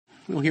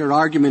We'll hear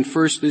argument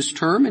first this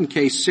term in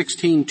Case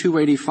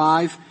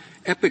 16-285,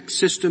 Epic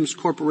Systems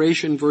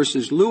Corporation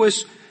versus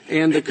Lewis,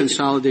 and the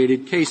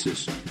consolidated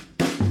cases.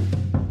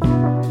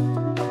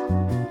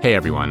 Hey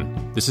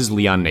everyone, this is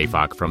Leon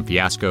Neyfakh from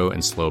Fiasco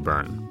and Slow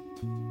Burn.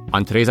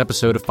 On today's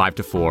episode of 5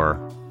 to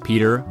 4,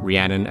 Peter,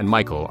 Rhiannon, and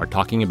Michael are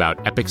talking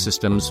about Epic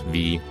Systems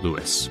v.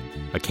 Lewis,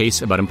 a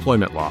case about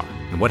employment law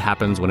and what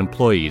happens when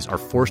employees are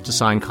forced to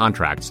sign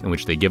contracts in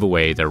which they give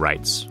away their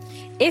rights.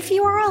 If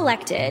you are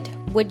elected,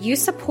 would you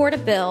support a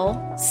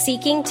bill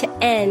seeking to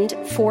end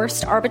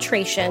forced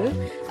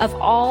arbitration of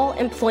all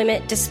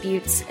employment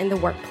disputes in the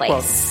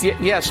workplace?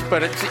 Well, yes,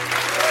 but it's...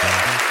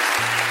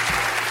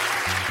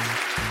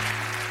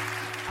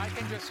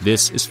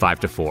 This is 5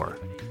 to 4,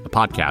 a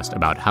podcast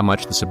about how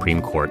much the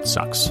Supreme Court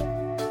sucks.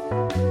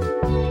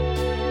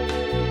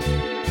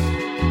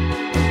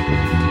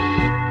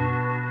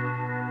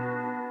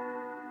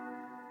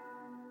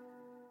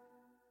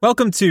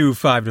 Welcome to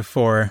 5 to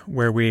 4,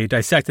 where we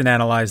dissect and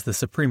analyze the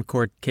Supreme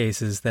Court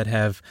cases that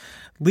have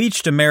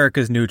leached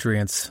America's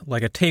nutrients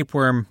like a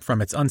tapeworm from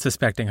its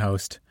unsuspecting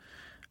host.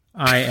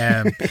 I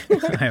am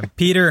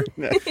Peter,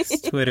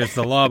 Twitter's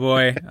the Law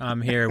Boy.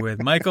 I'm here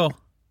with Michael.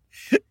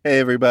 Hey,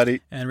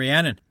 everybody. And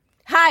Rhiannon.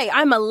 Hi,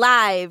 I'm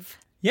alive.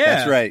 Yeah.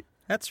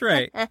 That's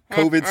right.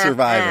 COVID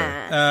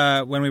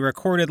survivor. When we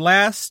recorded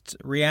last,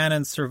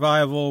 Rhiannon's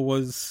survival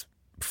was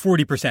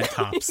 40%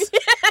 tops.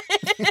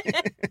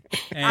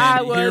 And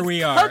I was here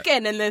we are.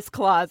 cooking in this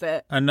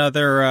closet.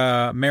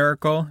 Another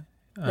miracle.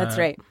 That's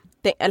right.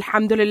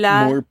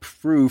 Alhamdulillah. More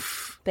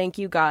proof. Thank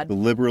you, God. The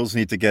liberals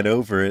need to get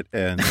over it,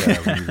 and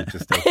we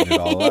just open it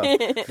all up.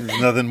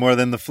 There's nothing more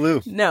than the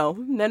flu. No.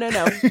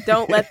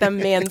 Don't let them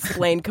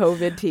mansplain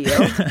COVID to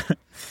you.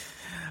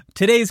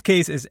 Today's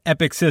case is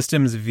Epic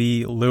Systems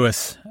v.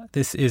 Lewis.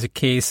 This is a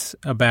case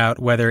about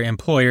whether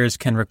employers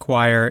can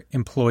require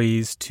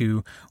employees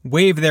to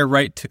waive their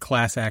right to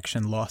class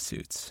action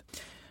lawsuits.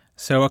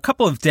 So a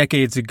couple of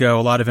decades ago,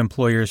 a lot of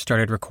employers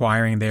started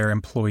requiring their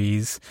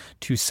employees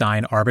to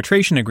sign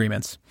arbitration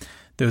agreements.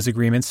 Those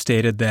agreements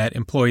stated that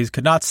employees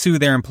could not sue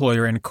their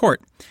employer in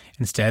court.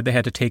 Instead, they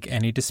had to take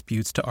any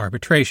disputes to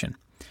arbitration.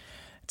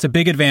 It's a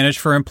big advantage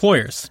for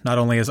employers. Not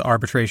only is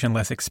arbitration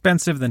less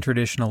expensive than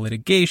traditional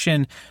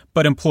litigation,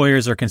 but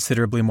employers are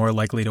considerably more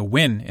likely to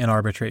win in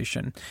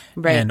arbitration.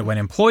 Right. And when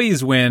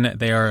employees win,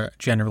 they are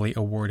generally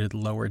awarded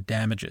lower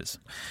damages.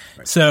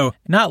 Right. So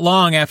not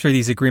long after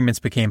these agreements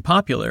became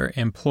popular,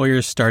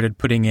 employers started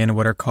putting in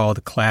what are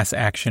called class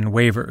action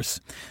waivers,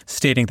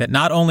 stating that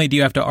not only do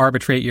you have to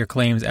arbitrate your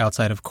claims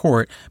outside of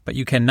court, but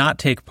you cannot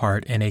take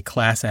part in a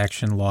class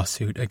action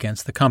lawsuit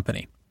against the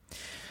company.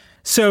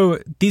 So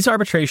these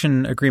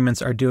arbitration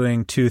agreements are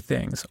doing two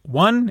things.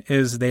 One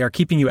is they are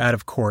keeping you out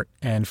of court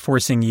and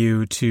forcing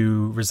you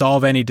to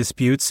resolve any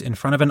disputes in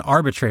front of an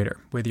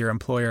arbitrator with your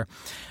employer.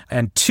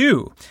 And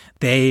two,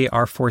 they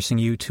are forcing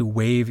you to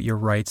waive your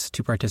rights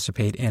to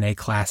participate in a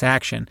class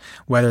action,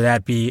 whether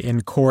that be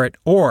in court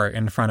or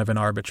in front of an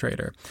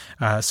arbitrator,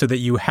 so that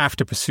you have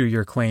to pursue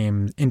your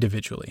claim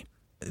individually.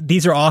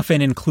 These are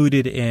often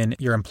included in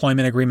your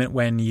employment agreement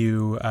when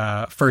you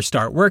first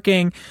start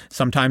working.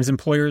 Sometimes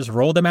employers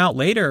roll them out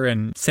later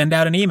and send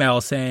out an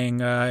email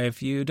saying,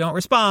 if you don't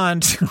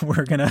respond,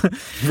 we're going to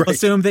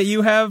assume that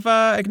you have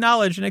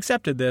acknowledged and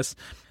accepted this.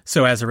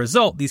 So as a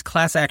result, these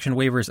class action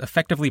waivers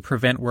effectively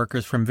prevent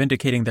workers from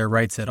vindicating their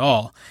rights at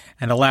all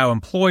and allow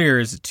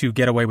employers to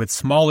get away with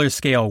smaller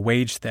scale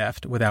wage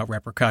theft without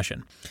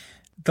repercussion.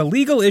 The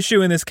legal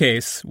issue in this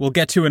case we'll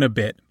get to in a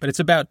bit, but it's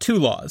about two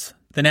laws: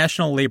 the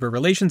National Labor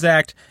Relations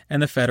Act and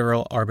the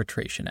Federal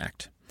Arbitration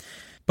Act.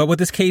 But what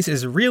this case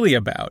is really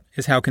about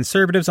is how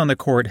conservatives on the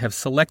court have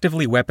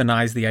selectively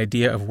weaponized the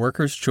idea of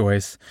workers'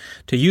 choice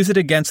to use it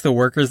against the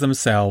workers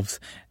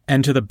themselves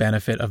and to the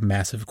benefit of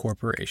massive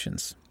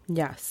corporations.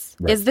 Yes.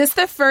 Right. Is this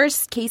the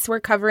first case we're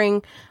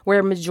covering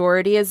where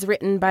majority is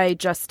written by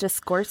Justice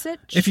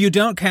Gorsuch? If you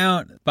don't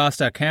count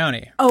Bostock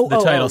County,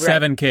 the Title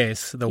VII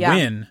case, the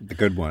win. The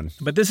good one.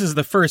 But this is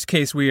the first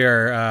case we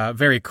are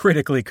very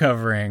critically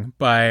covering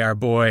by our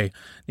boy,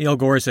 Neil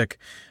Gorsuch,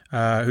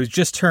 who's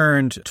just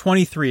turned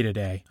 23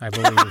 today, I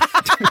believe.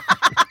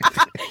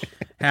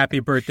 Happy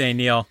birthday,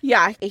 Neil.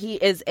 Yeah, he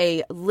is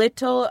a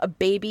little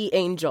baby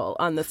angel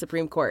on the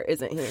Supreme Court,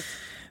 isn't he?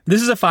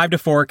 This is a 5 to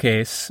 4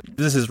 case.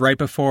 This is right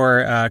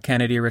before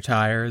Kennedy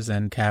retires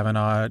and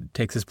Kavanaugh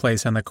takes his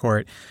place on the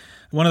court.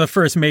 One of the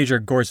first major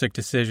Gorsuch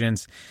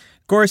decisions.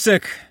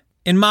 Gorsuch,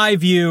 in my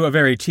view, a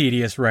very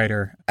tedious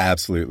writer.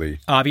 Absolutely.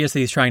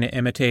 Obviously, he's trying to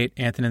imitate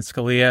Antonin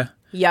Scalia.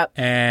 Yep.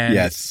 And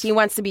yes. He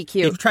wants to be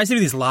cute. He tries to do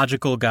these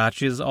logical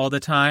gotchas all the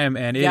time,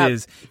 and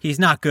he's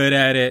not good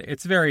at it.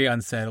 It's very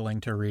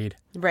unsettling to read.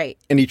 Right.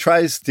 And he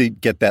tries to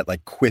get that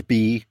like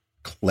quippy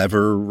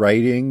clever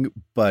writing,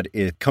 but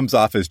it comes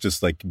off as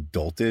just like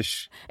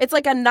doltish. It's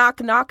like a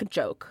knock-knock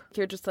joke.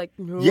 You're just like,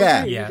 no,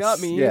 Yeah. you Yes. got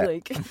me. Yeah.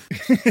 Like,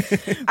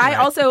 I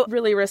also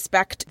really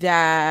respect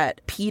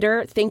that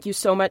Peter, thank you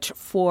so much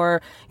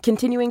for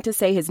continuing to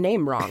say his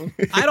name wrong.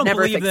 I don't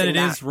Never believe that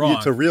fixing it is wrong.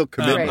 It's a real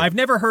commitment. I've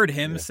never heard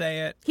him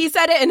say it. He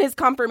said it in his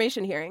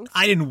confirmation hearings.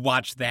 I didn't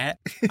watch that.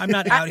 I'm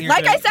not out here.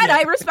 Like to- I said, yeah.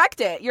 I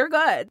respect it. You're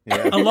good.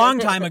 A long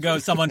time ago,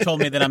 someone told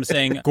me that I'm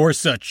saying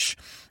Gorsuch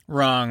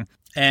wrong.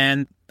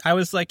 And I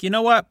was like, you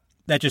know what?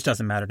 That just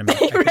doesn't matter to me. I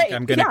think Right.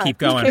 I'm going to Yeah,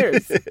 keep who going.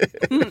 cares?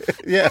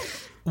 Yeah.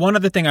 One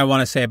other thing I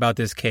want to say about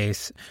this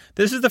case,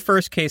 this is the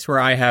first case where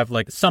I have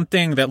like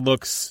something that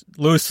looks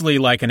loosely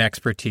like an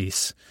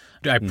expertise.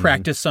 I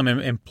practiced some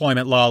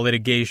employment law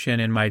litigation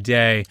in my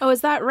day. Oh,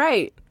 is that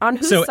right? On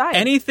whose So side?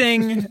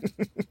 anything,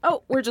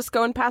 Oh, we're just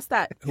going past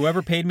that.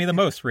 whoever paid me the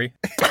most, Ree.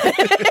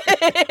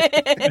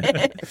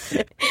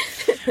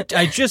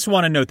 I just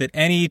want to note that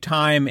any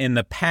time in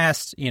the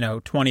past,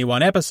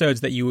 21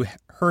 episodes that you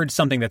heard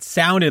something that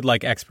sounded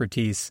like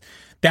expertise,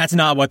 that's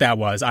not what that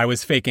was. I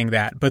was faking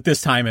that, but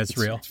this time it's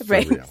real.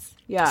 Right. real.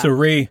 Yeah. So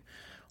Ree,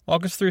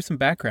 walk us through some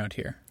background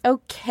here.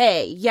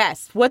 Okay,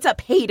 yes. What's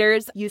up,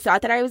 haters? You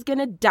thought that I was going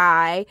to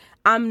die.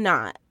 I'm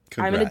not.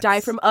 I'm going to Congrats.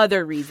 die from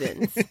other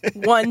reasons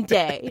one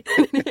day.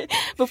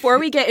 Before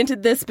we get into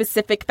the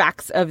specific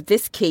facts of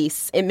this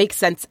case, it makes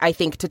sense, I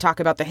think, to talk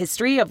about the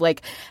history of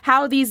like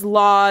how these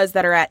laws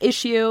that are at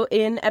issue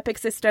in Epic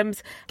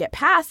Systems get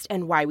passed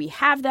and why we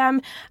have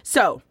them.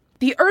 So,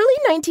 the early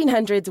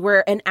 1900s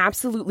were an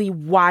absolutely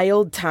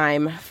wild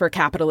time for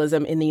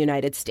capitalism in the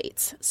United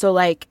States. So,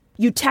 like,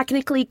 you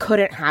technically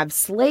couldn't have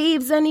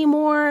slaves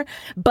anymore,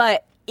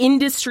 but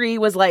industry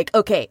was like,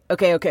 okay.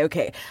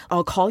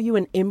 I'll call you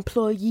an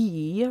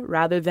employee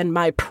rather than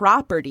my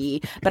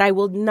property, but I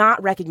will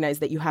not recognize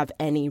that you have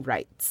any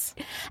rights.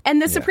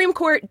 And the Supreme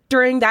Court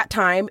during that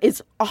time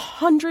is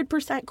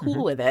 100%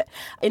 cool with it.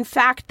 In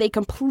fact, they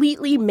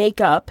completely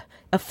make up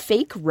a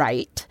fake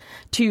right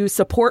to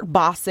support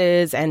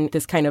bosses and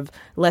this kind of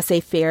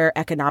laissez-faire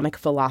economic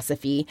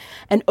philosophy.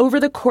 And over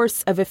the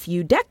course of a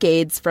few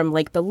decades, from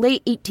like the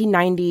late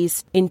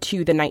 1890s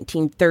into the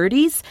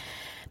 1930s,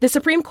 the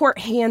Supreme Court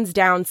hands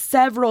down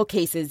several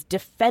cases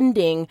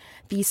defending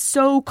the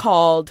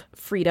so-called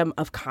freedom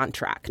of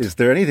contract. Is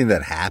there anything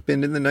that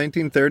happened in the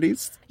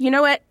 1930s? You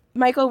know what,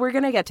 Michael, we're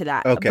going to get to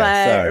that. Okay,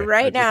 but sorry.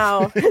 right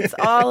now, it's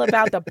all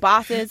about the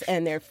bosses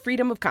and their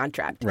freedom of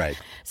contract. Right.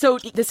 So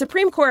the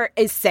Supreme Court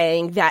is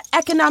saying that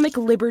economic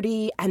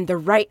liberty and the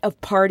right of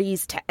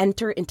parties to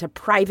enter into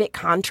private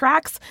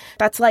contracts,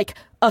 that's like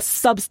a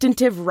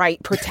substantive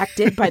right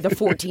protected by the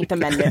 14th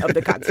Amendment of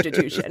the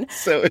Constitution.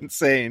 So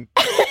insane.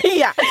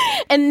 Yeah.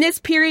 And this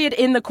period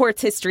in the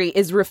court's history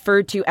is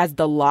referred to as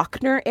the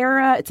Lochner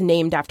era. It's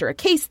named after a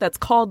case that's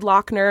called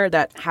Lochner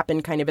that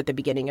happened kind of at the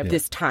beginning of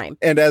this time.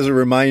 And as a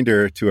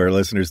reminder to our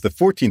listeners, the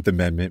 14th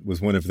Amendment was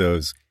one of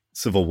those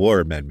Civil War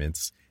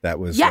amendments that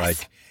was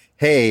like,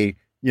 hey,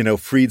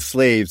 freed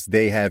slaves,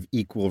 they have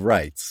equal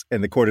rights.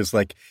 And the court is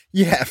like,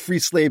 yeah, free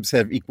slaves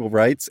have equal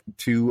rights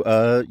to,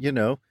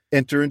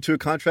 enter into a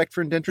contract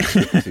for indentured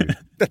servitude.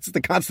 That's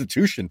the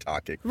Constitution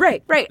talking.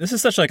 Right. This is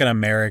such like an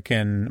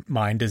American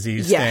mind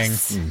disease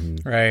Yes. thing,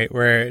 right?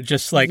 Where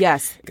just like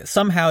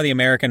somehow the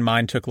American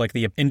mind took like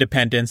the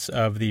independence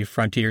of the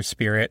frontier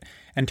spirit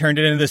and turned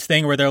it into this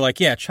thing where they're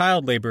like, yeah,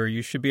 child labor,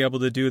 you should be able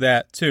to do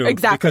that too.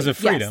 Exactly. Because of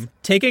freedom. Yes.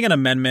 Taking an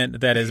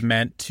amendment that is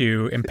meant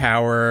to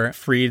empower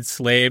freed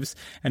slaves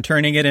and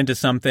turning it into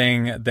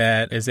something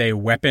that is a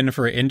weapon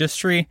for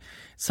industry,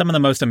 some of the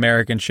most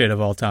American shit of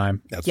all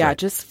time. That's Yeah, right.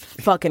 just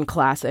fucking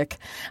classic.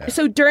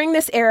 So during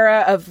this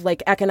era of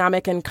like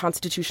economic and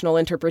constitutional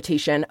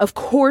interpretation, of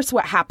course,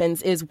 what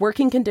happens is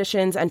working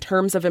conditions and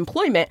terms of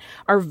employment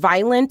are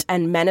violent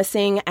and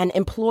menacing, and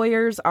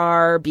employers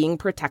are being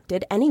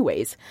protected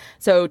anyways.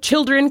 So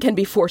children can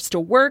be forced to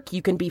work.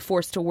 You can be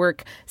forced to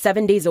work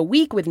 7 days a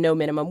week with no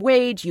minimum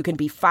wage. You can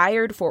be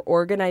fired for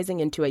organizing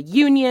into a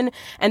union.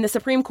 And the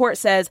Supreme Court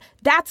says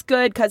that's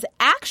good because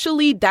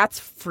actually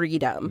that's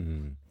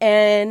freedom.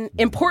 And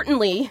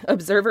importantly,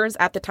 observers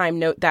at the time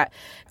note that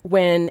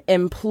when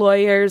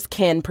employers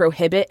can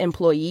prohibit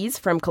employees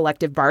from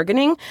collective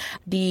bargaining,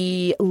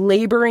 the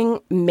laboring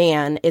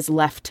man is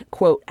left,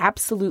 quote,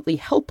 absolutely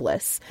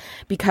helpless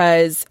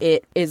because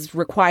it is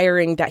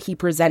requiring that he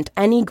present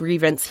any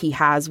grievance he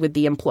has with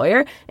the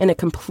employer in a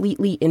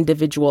completely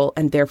individual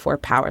and therefore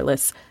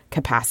powerless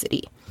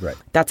capacity. Right.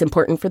 That's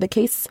important for the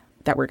case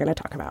that we're going to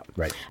talk about.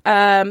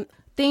 Right.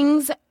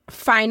 Things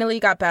finally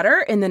got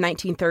better in the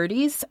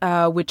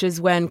 1930s, which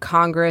is when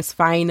Congress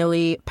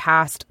finally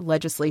passed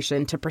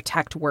legislation to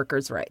protect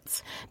workers'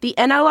 rights. The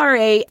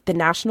NLRA, the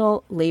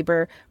National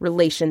Labor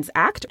Relations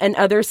Act, and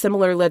other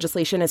similar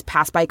legislation is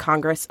passed by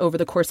Congress over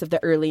the course of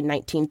the early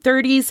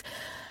 1930s.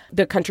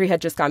 The country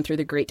had just gone through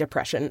the Great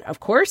Depression, of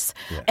course.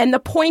 Yeah. And the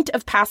point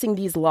of passing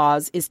these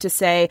laws is to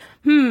say,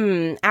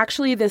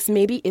 actually, this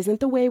maybe isn't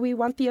the way we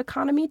want the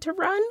economy to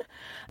run.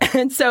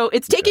 And so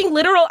it's taking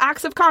literal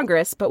acts of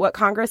Congress. But what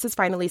Congress is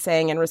finally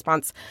saying in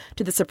response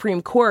to the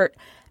Supreme Court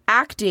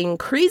acting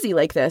crazy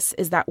like this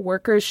is that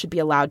workers should be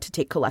allowed to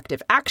take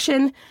collective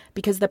action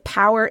because the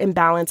power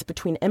imbalance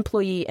between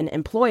employee and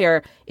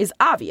employer is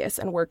obvious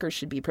and workers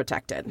should be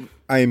protected.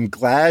 I'm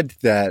glad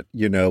that,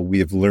 we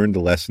have learned the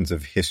lessons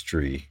of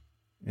history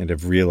and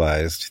have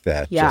realized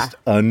that just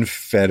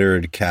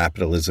unfettered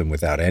capitalism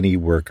without any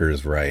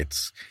workers'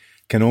 rights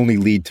can only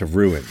lead to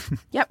ruin.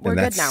 Yep, we're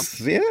good now.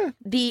 Yeah.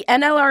 The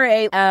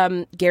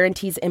NLRA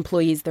guarantees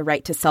employees the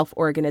right to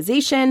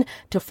self-organization,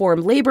 to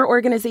form labor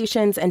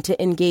organizations, and to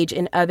engage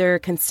in other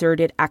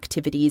concerted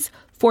activities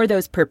for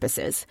those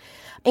purposes.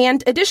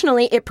 And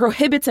additionally, it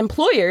prohibits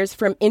employers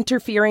from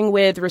interfering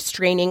with,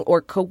 restraining,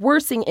 or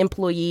coercing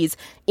employees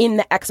in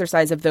the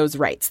exercise of those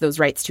rights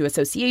to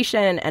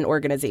association and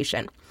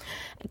organization.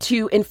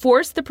 To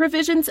enforce the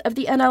provisions of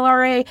the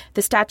NLRA,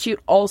 the statute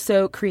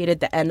also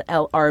created the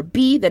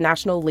NLRB, the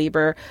National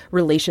Labor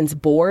Relations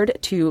Board,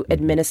 to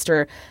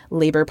administer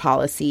labor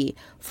policy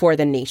for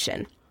the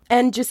nation.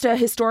 And just a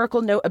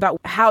historical note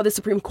about how the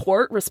Supreme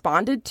Court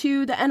responded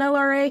to the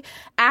NLRA.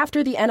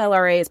 After the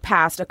NLRA is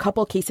passed, a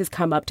couple cases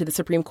come up to the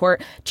Supreme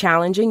Court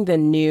challenging the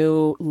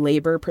new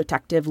labor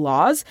protective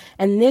laws.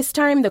 And this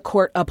time, the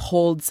court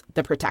upholds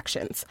the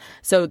protections.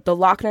 So the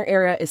Lochner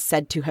era is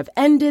said to have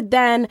ended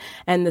then,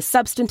 and the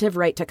substantive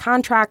right to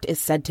contract is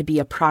said to be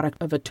a product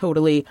of a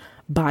totally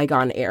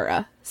bygone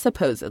era,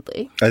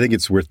 supposedly. I think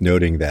it's worth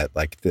noting that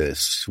the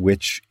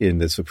switch in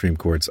the Supreme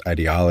Court's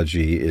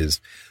ideology is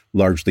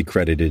largely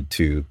credited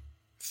to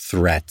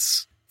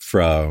threats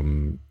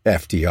from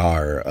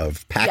FDR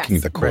of packing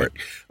the court,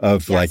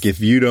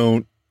 if you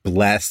don't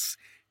bless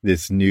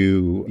this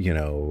new,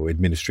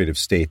 administrative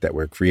state that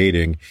we're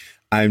creating,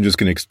 I'm just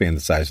going to expand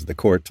the size of the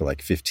court to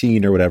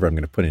 15 or whatever. I'm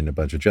going to put in a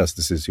bunch of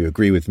justices who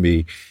agree with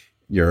me.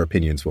 Your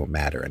opinions won't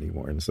matter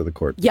anymore. And so the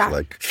court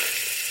was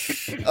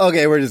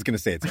okay, we're just going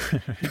to say it's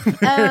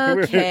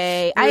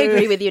okay. I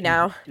agree with you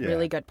now. Yeah.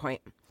 Really good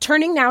point.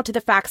 Turning now to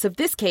the facts of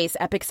this case,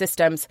 Epic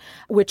Systems,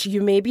 which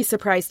you may be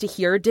surprised to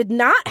hear did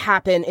not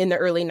happen in the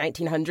early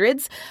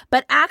 1900s,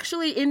 but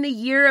actually in the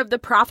year of the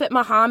Prophet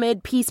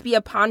Muhammad, peace be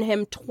upon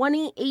him,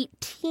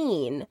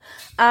 2018.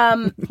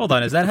 Hold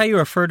on, is that how you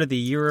refer to the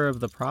year of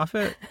the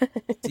Prophet?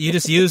 You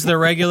just use the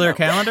regular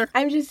calendar?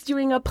 I'm just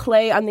doing a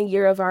play on the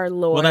year of our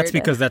Lord. Well, that's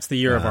because that's the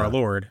year of our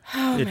Lord.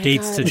 It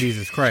dates to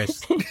Jesus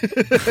Christ.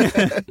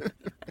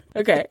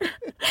 Okay.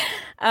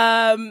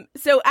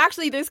 So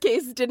actually, this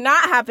case did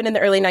not happen in the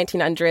early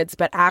 1900s,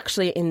 but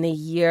actually in the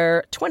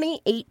year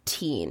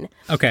 2018.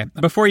 Okay.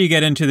 Before you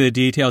get into the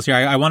details here,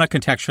 I want to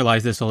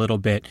contextualize this a little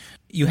bit.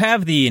 You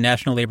have the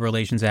National Labor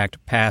Relations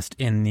Act passed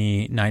in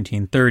the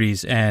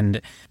 1930s,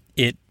 and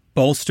it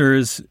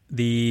bolsters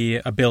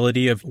the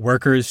ability of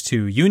workers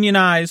to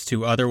unionize,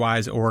 to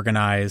otherwise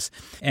organize.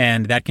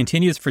 And that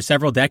continues for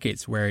several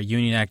decades where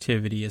union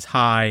activity is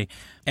high.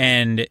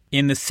 And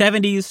in the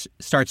 70s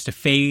starts to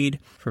fade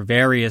for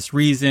various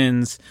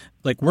reasons.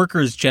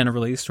 Workers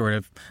generally sort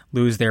of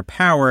lose their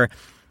power.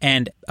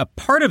 And a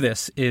part of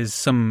this is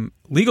some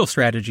legal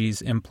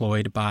strategies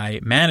employed by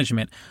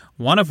management,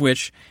 one of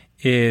which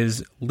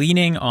is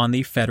leaning on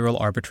the Federal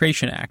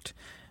Arbitration Act.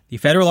 The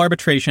Federal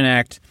Arbitration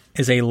Act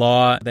is a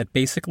law that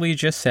basically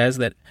just says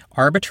that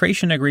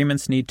arbitration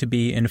agreements need to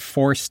be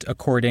enforced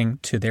according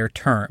to their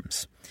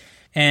terms.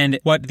 And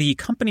what the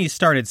companies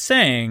started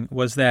saying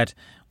was that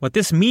what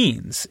this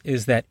means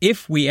is that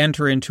if we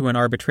enter into an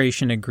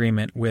arbitration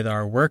agreement with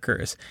our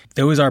workers,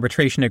 those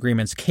arbitration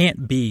agreements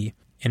can't be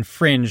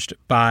infringed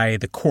by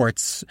the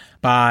courts,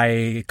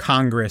 by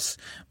Congress,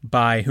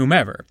 by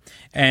whomever.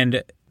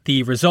 And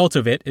the result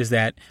of it is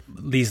that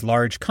these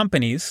large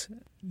companies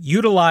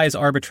utilize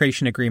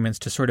arbitration agreements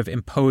to sort of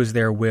impose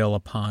their will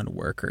upon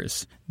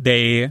workers.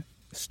 They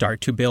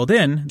start to build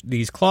in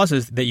these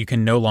clauses that you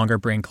can no longer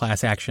bring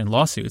class action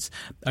lawsuits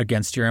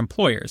against your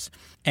employers.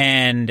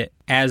 And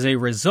as a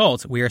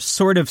result, we are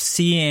sort of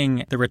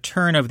seeing the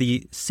return of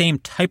the same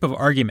type of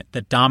argument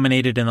that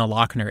dominated in the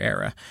Lochner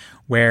era,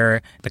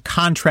 where the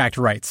contract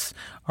rights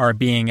are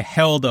being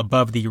held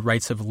above the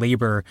rights of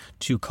labor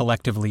to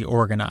collectively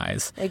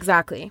organize.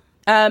 Exactly.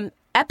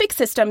 Epic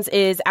Systems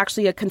is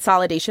actually a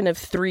consolidation of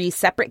 3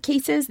 separate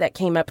cases that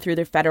came up through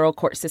the federal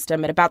court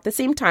system at about the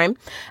same time.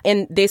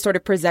 And they sort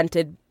of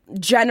presented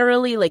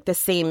generally the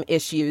same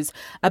issues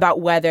about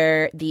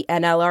whether the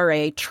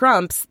NLRA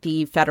trumps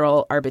the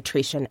Federal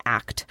Arbitration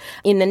Act.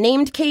 In the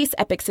named case,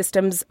 Epic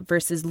Systems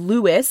versus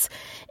Lewis,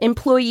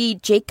 employee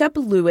Jacob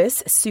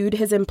Lewis sued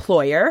his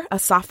employer, a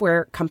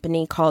software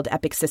company called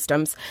Epic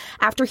Systems,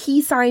 after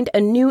he signed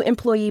a new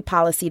employee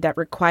policy that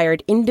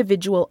required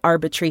individual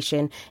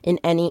arbitration in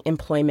any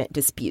employment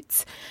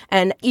disputes.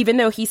 And even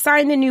though he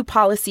signed the new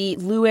policy,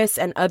 Lewis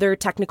and other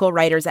technical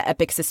writers at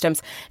Epic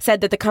Systems said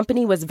that the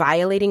company was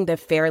violating the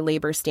Fair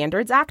Labor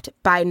Standards Act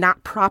by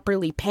not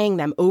properly paying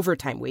them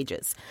overtime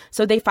wages.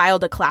 So they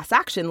filed a class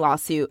action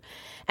lawsuit.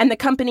 And the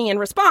company in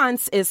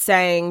response is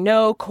saying,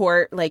 no,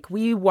 court,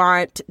 we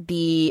want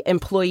the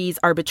employees'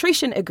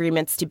 arbitration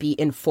agreements to be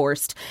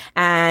enforced.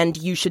 And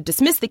you should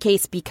dismiss the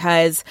case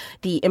because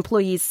the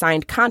employees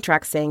signed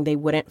contracts saying they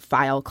wouldn't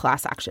file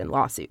class action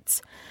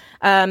lawsuits.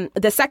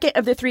 The second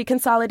of the three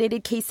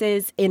consolidated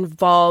cases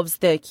involves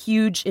the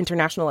huge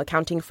international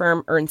accounting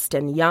firm Ernst &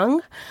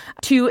 Young.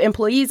 Two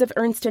employees of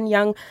Ernst &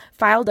 Young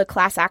filed a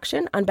class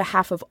action on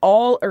behalf of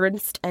all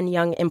Ernst &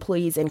 Young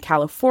employees in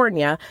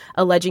California,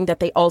 alleging that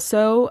they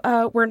also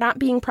were not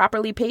being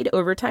properly paid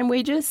overtime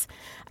wages.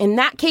 In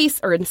that case,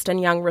 Ernst &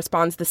 Young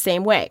responds the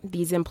same way.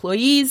 These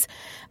employees,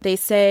 they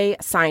say,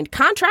 signed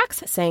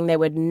contracts saying they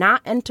would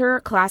not enter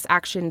class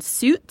action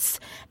suits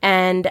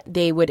and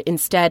they would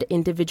instead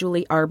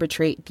individually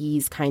arbitrate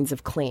these kinds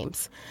of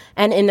claims.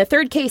 And in the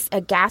third case,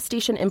 a gas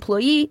station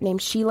employee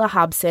named Sheila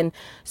Hobson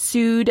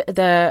sued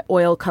the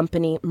oil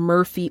company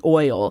Murphy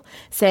Oil,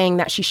 saying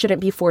that she shouldn't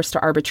be forced to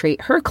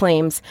arbitrate her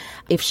claims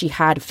if she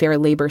had fair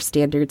labor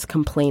standards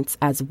complaints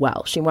as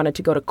well. She wanted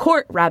to go to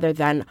court rather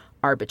than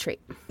arbitrate.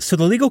 So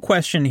the legal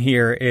question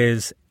here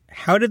is,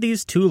 how do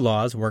these two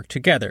laws work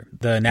together,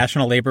 the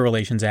National Labor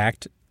Relations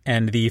Act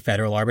and the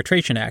Federal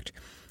Arbitration Act?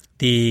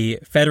 The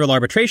Federal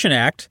Arbitration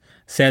Act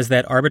says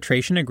that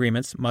arbitration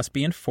agreements must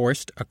be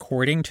enforced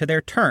according to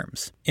their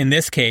terms. In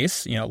this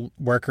case,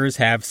 workers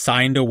have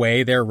signed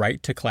away their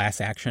right to class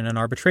action and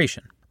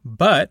arbitration.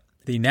 But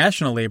the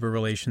National Labor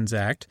Relations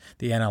Act,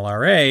 the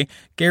NLRA,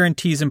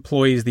 guarantees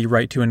employees the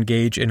right to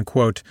engage in,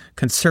 quote,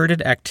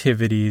 concerted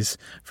activities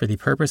for the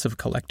purpose of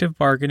collective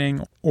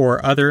bargaining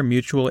or other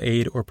mutual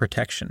aid or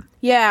protection.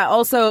 Yeah,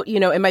 also,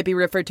 it might be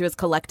referred to as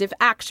collective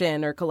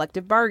action or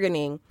collective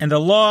bargaining. And the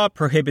law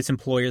prohibits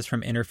employers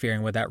from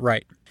interfering with that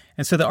right.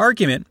 And so the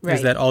argument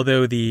is that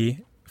although the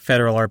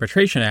Federal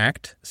Arbitration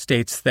Act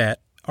states that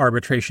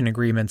arbitration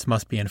agreements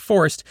must be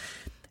enforced,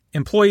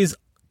 employees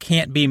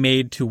can't be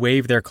made to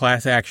waive their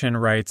class action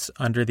rights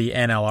under the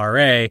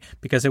NLRA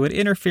because it would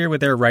interfere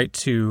with their right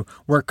to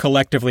work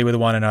collectively with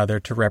one another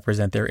to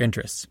represent their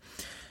interests.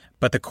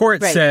 But the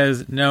court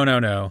says,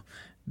 no.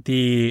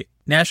 The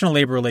National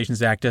Labor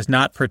Relations Act does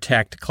not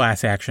protect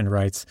class action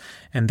rights,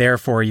 and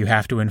therefore you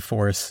have to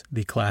enforce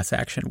the class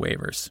action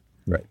waivers.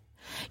 Right.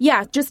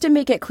 Yeah, just to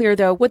make it clear,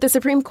 though, what the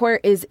Supreme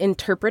Court is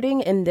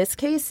interpreting in this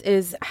case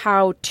is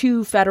how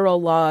two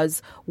federal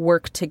laws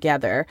work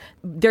together.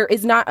 There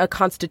is not a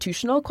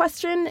constitutional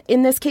question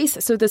in this case,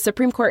 so the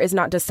Supreme Court is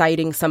not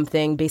deciding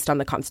something based on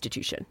the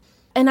Constitution.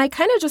 And I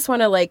kind of just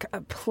want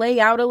to play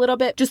out a little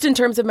bit, just in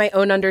terms of my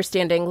own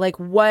understanding,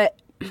 what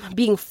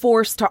being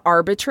forced to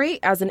arbitrate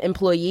as an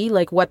employee,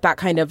 what that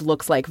kind of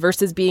looks like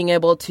versus being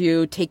able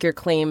to take your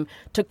claim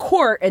to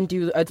court and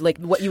do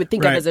what you would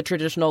think of as a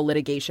traditional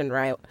litigation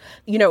route.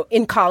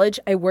 In college,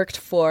 I worked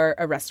for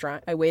a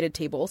restaurant. I waited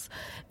tables.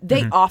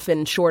 They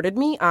often shorted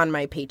me on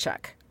my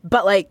paycheck.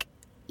 But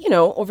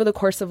over the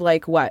course of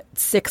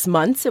 6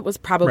 months, it was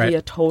probably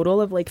a total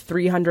of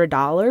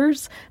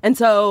 $300. And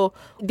so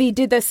they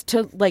did this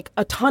to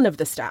a ton of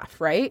the staff,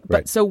 right?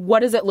 But so what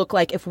does it look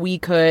like if we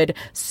could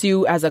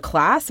sue as a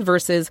class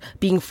versus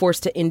being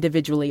forced to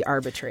individually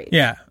arbitrate?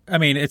 Yeah. I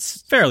mean,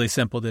 it's fairly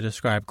simple to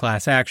describe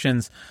class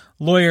actions.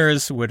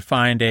 Lawyers would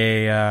find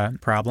a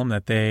problem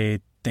that they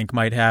think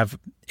might have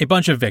a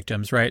bunch of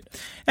victims, right?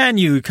 And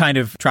you kind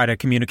of try to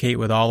communicate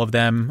with all of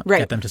them,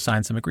 get them to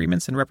sign some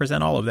agreements and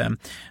represent all of them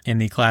in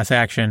the class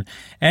action.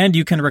 And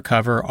you can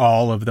recover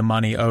all of the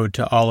money owed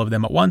to all of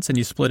them at once, and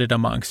you split it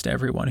amongst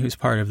everyone who's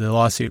part of the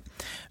lawsuit.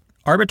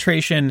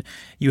 Arbitration,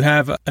 you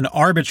have an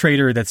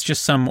arbitrator that's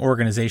just some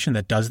organization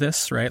that does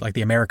this, right? Like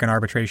the American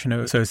Arbitration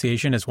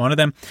Association is one of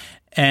them.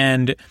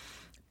 And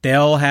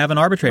they'll have an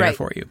arbitrator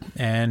for you,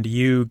 and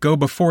you go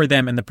before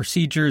them, and the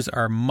procedures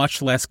are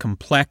much less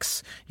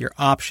complex. Your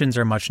options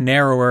are much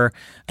narrower,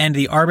 and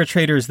the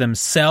arbitrators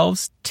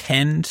themselves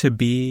tend to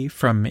be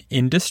from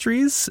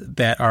industries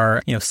that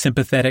are,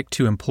 sympathetic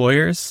to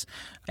employers.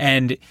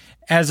 And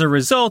as a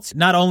result,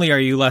 not only are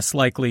you less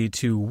likely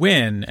to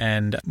win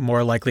and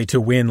more likely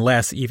to win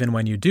less even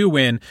when you do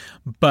win,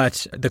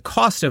 but the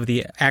cost of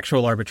the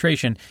actual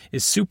arbitration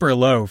is super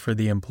low for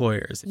the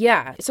employers.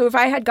 Yeah. So if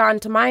I had gone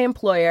to my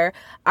employer,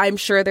 I'm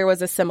sure there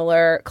was a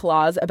similar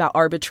clause about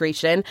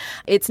arbitration.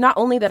 It's not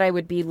only that I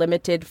would be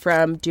limited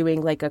from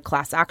doing a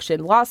class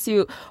action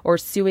lawsuit or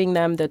suing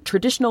them the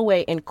traditional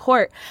way in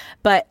court,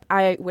 but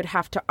I would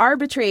have to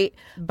arbitrate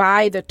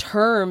by the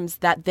terms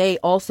that they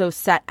also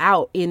set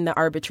out in the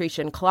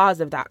arbitration clause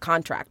of that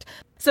contract.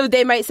 So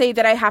they might say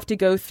that I have to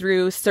go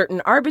through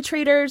certain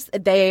arbitrators.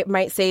 They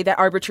might say that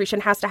arbitration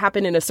has to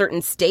happen in a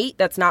certain state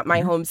that's not my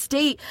home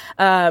state.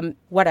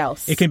 What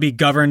else? It can be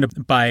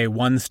governed by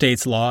one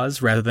state's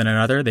laws rather than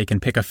another. They can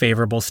pick a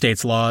favorable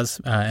state's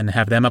laws and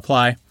have them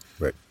apply.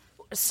 Right.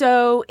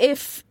 So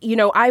if,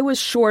 I was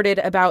shorted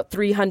about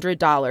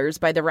 $300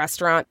 by the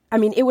restaurant,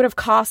 it would have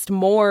cost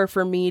more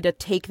for me to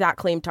take that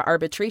claim to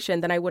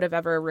arbitration than I would have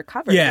ever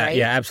recovered, right?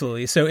 Yeah,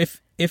 absolutely. So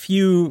if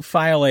you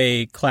file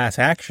a class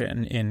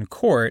action in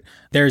court,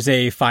 there's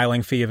a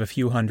filing fee of a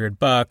few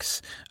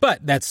 $100,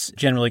 but that's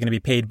generally going to be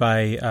paid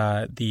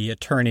by the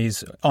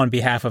attorneys on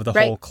behalf of the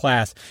whole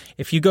class.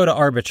 If you go to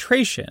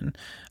arbitration,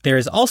 There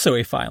is also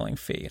a filing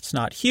fee. It's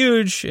not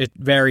huge. It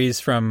varies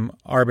from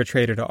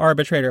arbitrator to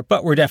arbitrator,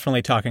 but we're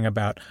definitely talking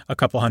about a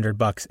couple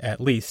 $100 at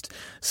least.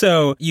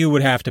 So you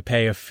would have to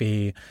pay a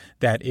fee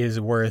that is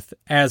worth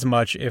as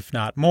much, if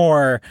not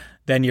more,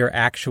 than your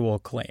actual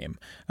claim.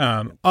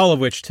 All of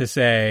which to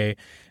say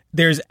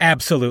there's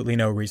absolutely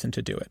no reason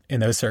to do it in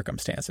those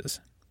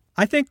circumstances.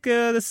 I think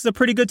this is a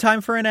pretty good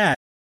time for an ad.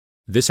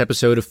 This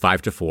episode of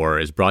 5 to 4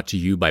 is brought to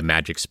you by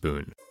Magic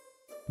Spoon.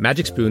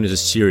 Magic Spoon is a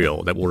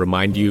cereal that will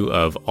remind you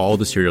of all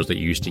the cereals that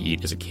you used to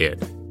eat as a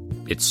kid.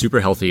 It's super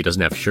healthy, it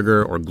doesn't have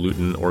sugar or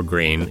gluten or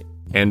grain,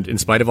 and in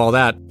spite of all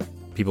that,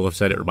 people have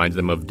said it reminds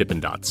them of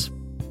Dippin' Dots.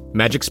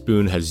 Magic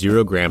Spoon has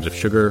 0 grams of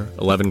sugar,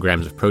 11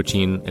 grams of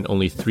protein, and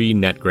only 3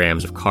 net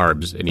grams of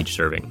carbs in each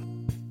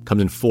serving.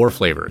 Comes in 4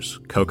 flavors: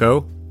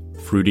 cocoa,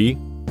 fruity,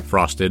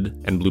 frosted,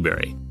 and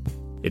blueberry.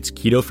 It's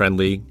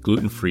keto-friendly,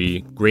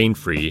 gluten-free,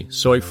 grain-free,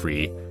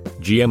 soy-free,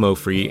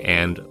 GMO-free,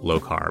 and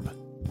low-carb.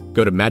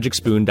 Go to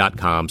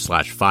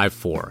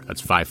magicspoon.com/54,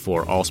 that's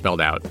 54 all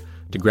spelled out,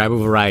 to grab a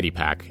variety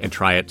pack and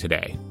try it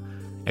today.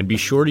 And be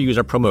sure to use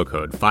our promo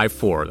code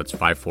 54, that's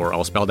 54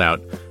 all spelled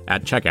out,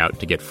 at checkout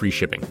to get free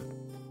shipping.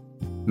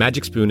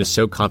 Magic Spoon is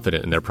so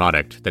confident in their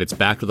product that it's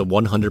backed with a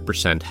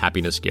 100%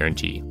 happiness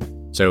guarantee.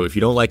 So if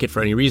you don't like it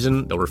for any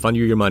reason, they'll refund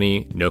you your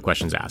money, no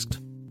questions asked.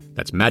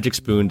 That's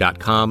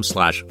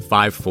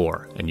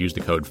magicspoon.com/54 and use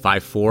the code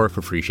 54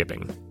 for free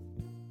shipping.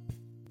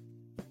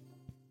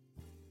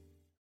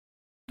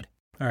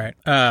 All right.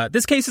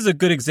 This case is a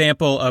good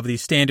example of the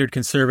standard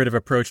conservative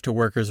approach to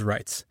workers'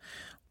 rights.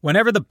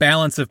 Whenever the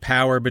balance of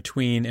power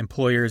between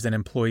employers and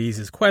employees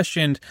is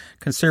questioned,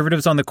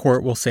 conservatives on the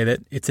court will say that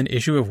it's an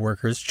issue of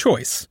workers'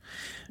 choice.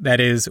 That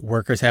is,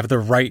 workers have the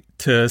right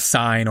to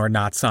sign or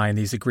not sign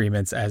these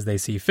agreements as they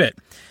see fit.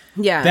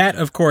 Yeah. That,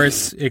 of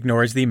course,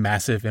 ignores the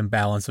massive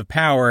imbalance of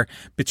power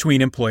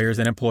between employers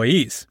and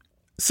employees.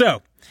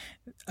 So,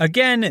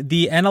 again,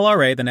 the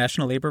NLRA, the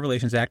National Labor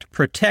Relations Act,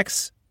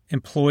 protects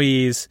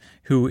employees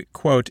who,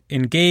 quote,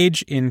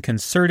 engage in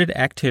concerted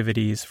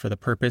activities for the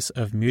purpose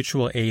of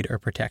mutual aid or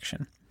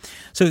protection.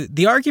 So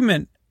the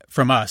argument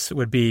from us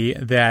would be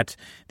that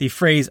the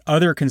phrase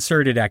other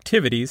concerted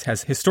activities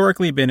has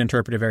historically been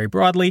interpreted very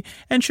broadly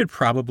and should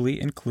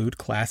probably include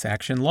class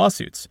action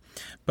lawsuits.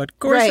 But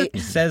Gorsuch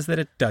says that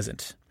it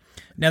doesn't.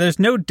 Now, there's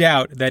no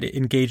doubt that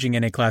engaging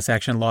in a class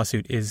action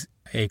lawsuit is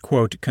a,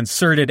 quote,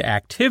 concerted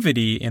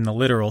activity in the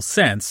literal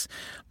sense.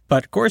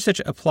 But Gorsuch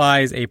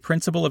applies a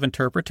principle of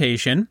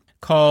interpretation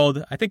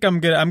called, I think I'm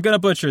gonna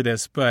butcher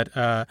this, but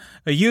a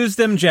use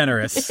them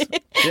generis.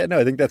 Yeah, no,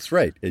 I think that's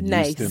right.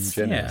 Nice. Use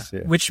them generis. Yeah.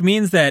 Which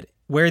means that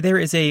where there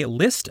is a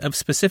list of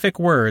specific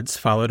words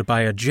followed by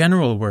a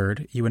general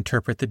word, you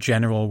interpret the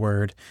general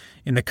word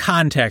in the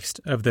context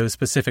of those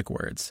specific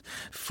words.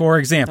 For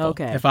example,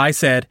 if I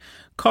said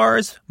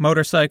cars,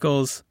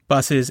 motorcycles,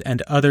 buses,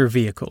 and other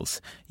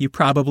vehicles, you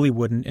probably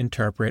wouldn't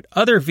interpret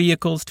other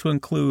vehicles to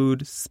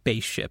include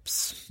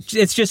spaceships.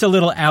 It's just a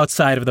little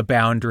outside of the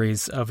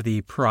boundaries of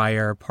the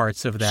prior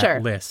parts of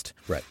that list.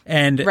 Right.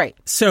 And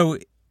so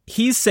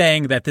he's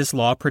saying that this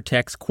law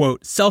protects,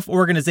 quote,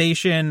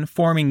 self-organization,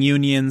 forming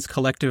unions,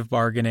 collective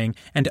bargaining,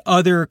 and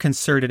other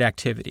concerted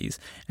activities,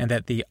 and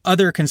that the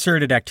other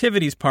concerted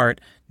activities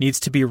part needs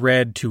to be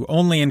read to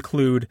only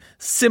include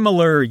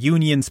similar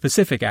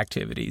union-specific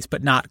activities,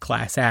 but not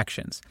class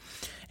actions.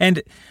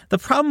 And the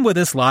problem with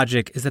this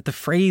logic is that the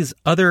phrase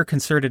other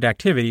concerted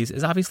activities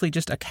is obviously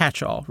just a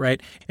catch-all,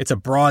 right? It's a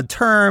broad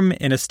term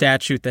in a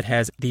statute that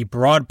has the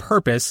broad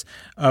purpose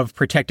of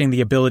protecting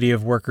the ability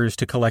of workers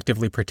to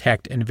collectively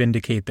protect and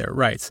vindicate their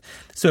rights.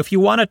 So if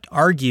you want to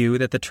argue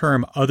that the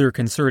term other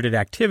concerted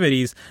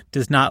activities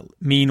does not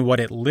mean what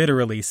it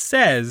literally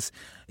says,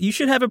 you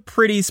should have a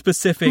pretty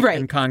specific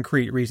and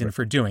concrete reason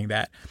for doing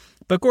that.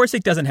 But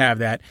Gorsuch doesn't have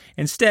that.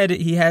 Instead,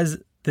 he has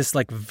this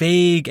like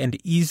vague and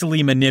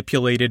easily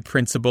manipulated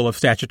principle of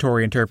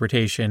statutory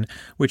interpretation,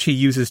 which he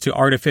uses to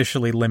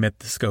artificially limit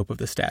the scope of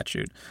the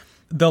statute.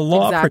 The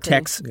law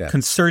protects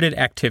concerted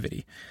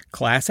activity.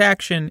 Class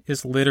action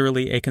is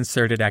literally a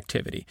concerted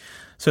activity.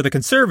 So the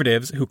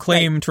conservatives, who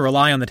claim to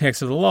rely on the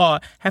text of the law,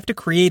 have to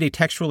create a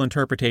textual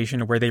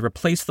interpretation where they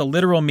replace the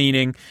literal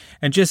meaning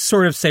and just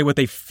sort of say what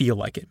they feel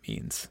like it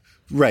means.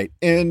 Right.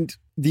 And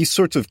these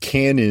sorts of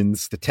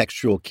canons, the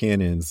textual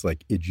canons,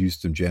 like id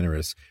justum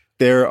generis,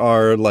 there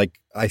are like,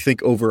 I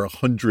think over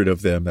 100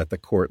 of them that the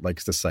court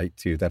likes to cite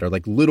to that are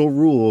like little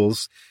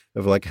rules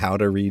of like how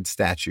to read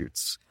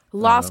statutes.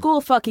 Law school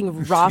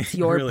fucking rots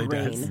your really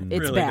brain. Does. It's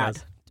really bad.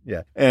 Does.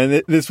 Yeah.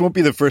 And this won't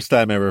be the first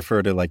time I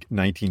refer to like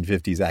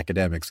 1950s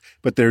academics,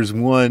 but there's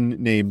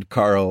one named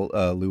Carl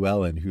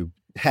Llewellyn who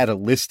had a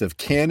list of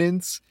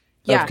canons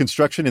of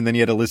construction, and then he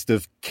had a list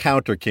of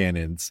counter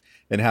canons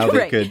and how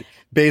they could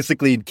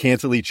basically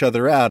cancel each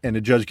other out, and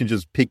a judge can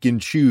just pick and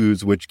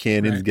choose which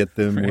canons get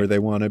them where they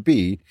want to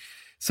be.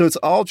 So it's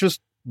all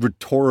just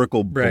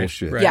rhetorical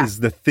bullshit is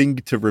the thing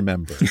to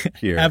remember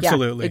here.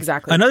 Absolutely. Yeah,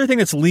 exactly. Another thing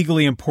that's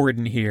legally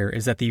important here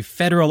is that the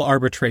Federal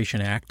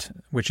Arbitration Act,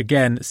 which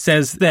again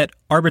says that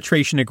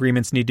arbitration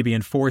agreements need to be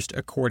enforced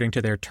according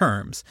to their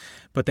terms.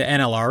 But the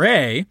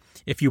NLRA,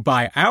 if you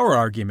buy our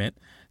argument,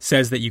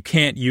 says that you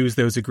can't use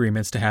those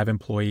agreements to have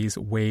employees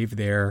waive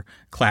their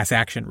class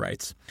action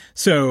rights.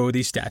 So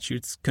these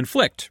statutes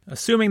conflict,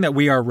 assuming that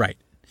we are right.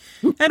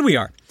 And we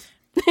are.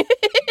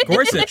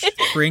 Gorsuch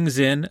brings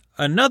in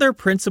another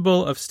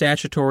principle of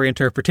statutory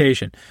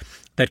interpretation,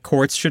 that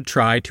courts should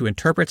try to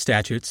interpret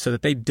statutes so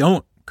that they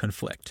don't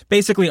conflict.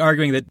 Basically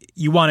arguing that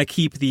you want to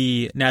keep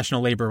the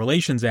National Labor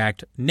Relations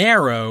Act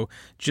narrow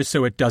just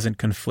so it doesn't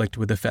conflict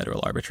with the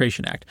Federal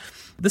Arbitration Act.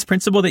 This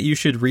principle that you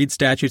should read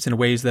statutes in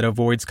ways that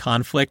avoids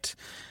conflict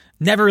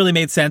never really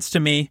made sense to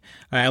me,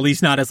 at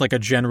least not as like a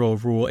general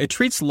rule. It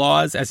treats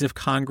laws as if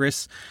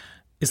Congress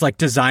is like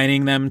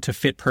designing them to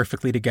fit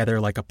perfectly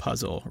together like a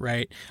puzzle,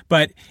 right?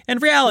 But in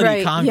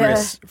reality,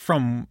 Congress,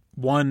 from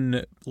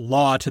one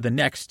law to the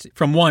next,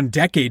 from one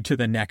decade to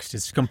the next,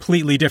 is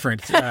completely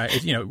different.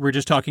 We're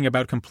just talking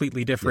about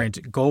completely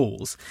different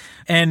goals.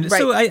 And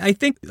so I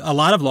think a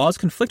lot of laws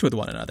conflict with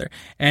one another.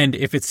 And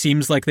if it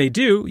seems like they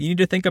do, you need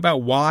to think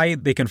about why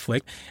they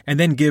conflict and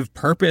then give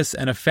purpose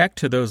and effect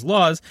to those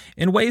laws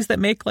in ways that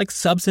make like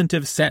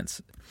substantive sense.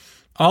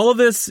 All of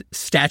this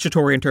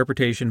statutory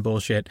interpretation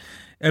bullshit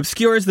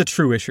obscures the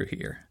true issue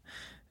here.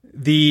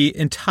 The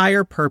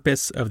entire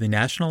purpose of the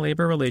National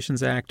Labor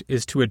Relations Act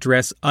is to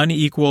address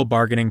unequal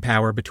bargaining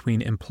power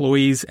between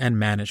employees and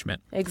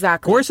management.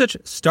 Exactly. Gorsuch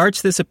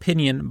starts this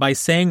opinion by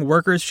saying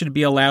workers should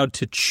be allowed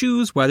to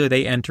choose whether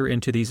they enter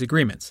into these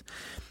agreements.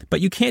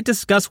 But you can't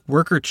discuss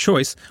worker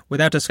choice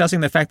without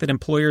discussing the fact that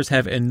employers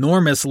have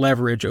enormous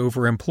leverage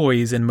over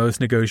employees in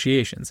most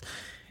negotiations.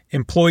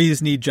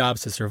 Employees need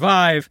jobs to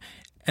survive,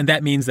 and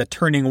that means that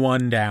turning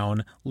one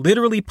down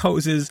literally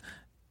poses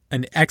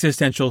an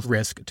existential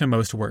risk to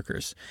most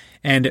workers.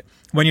 And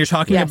when you're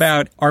talking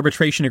about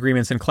arbitration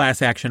agreements and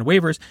class action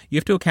waivers, you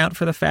have to account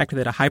for the fact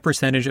that a high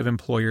percentage of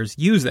employers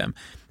use them.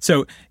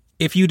 So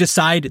if you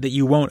decide that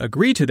you won't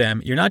agree to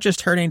them, you're not just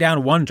turning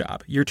down one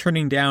job, you're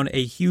turning down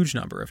a huge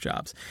number of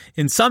jobs.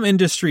 In some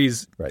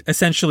industries,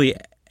 essentially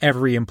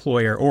every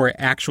employer, or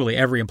actually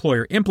every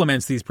employer,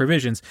 implements these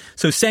provisions.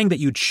 So saying that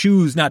you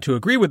choose not to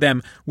agree with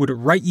them would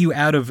write you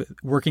out of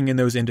working in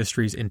those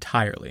industries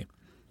entirely.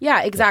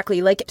 Yeah,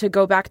 exactly. Like, to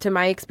go back to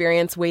my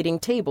experience waiting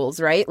tables,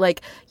 right? Like,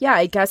 yeah,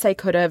 I guess I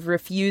could have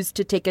refused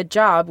to take a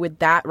job with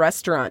that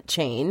restaurant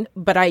chain,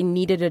 but I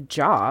needed a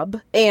job.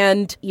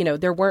 And,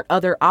 there weren't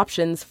other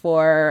options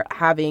for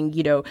having,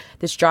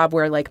 this job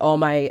where like all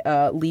my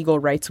legal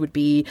rights would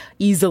be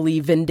easily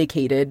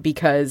vindicated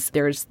because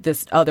there's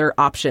this other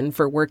option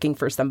for working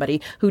for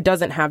somebody who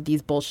doesn't have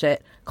these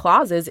bullshit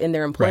clauses in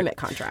their employment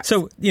contracts.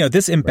 So,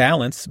 this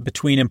imbalance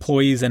between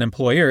employees and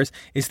employers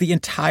is the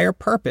entire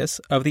purpose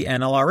of the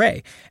NLRA.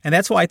 And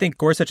that's why I think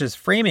Gorsuch's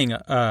framing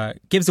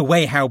gives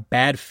away how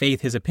bad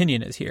faith his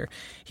opinion is here.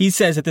 He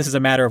says that this is a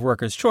matter of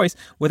workers' choice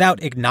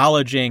without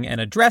acknowledging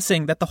and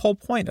addressing that the whole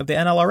point of the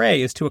NLRA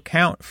is to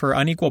account for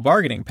unequal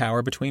bargaining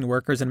power between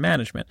workers and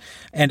management.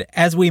 And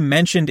as we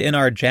mentioned in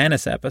our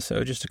Janus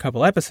episode just a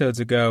couple episodes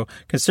ago,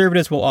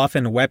 conservatives will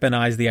often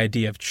weaponize the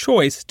idea of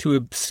choice to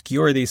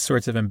obscure these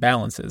sorts of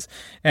imbalances.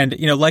 And,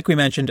 like we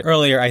mentioned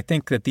earlier, I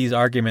think that these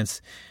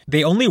arguments,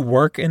 they only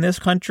work in this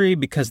country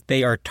because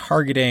they are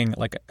targeting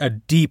like a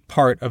deep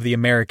part of the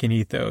American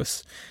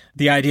ethos.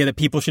 The idea that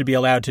people should be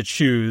allowed to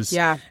choose.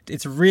 Yeah.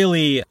 It's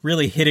really,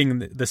 really hitting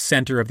the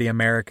center of the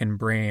American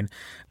brain.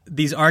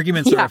 These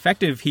arguments are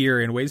effective here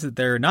in ways that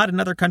they're not in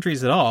other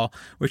countries at all,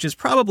 which is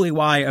probably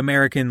why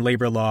American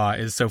labor law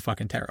is so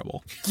fucking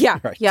terrible. Yeah,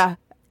 yeah.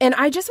 And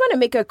I just want to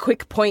make a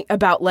quick point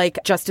about like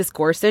Justice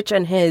Gorsuch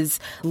and his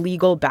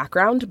legal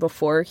background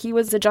before he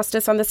was a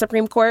justice on the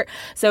Supreme Court.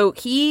 So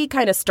he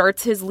kind of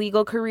starts his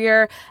legal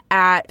career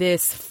at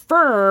this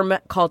firm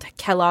called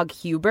Kellogg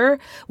Huber,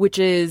 which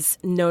is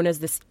known as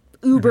this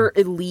uber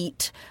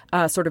elite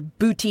sort of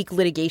boutique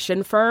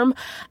litigation firm.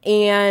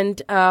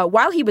 And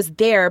while he was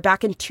there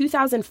back in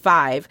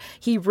 2005,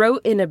 he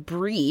wrote in a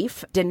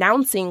brief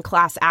denouncing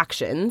class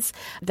actions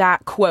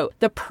that, quote,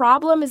 "The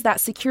problem is that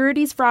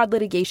securities fraud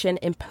litigation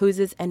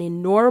imposes an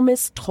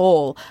enormous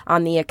toll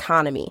on the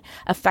economy,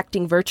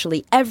 affecting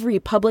virtually every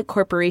public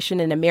corporation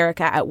in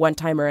America at one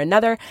time or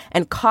another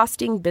and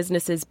costing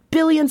businesses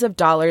billions of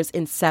dollars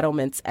in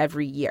settlements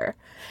every year."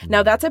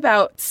 Now, that's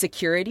about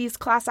securities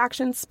class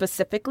actions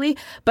specifically,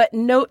 but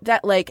note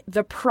that, like,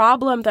 the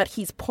problem that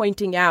he's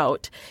pointing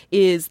out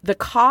is the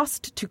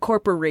cost to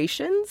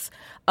corporations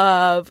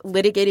of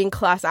litigating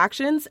class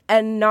actions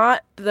and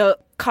not the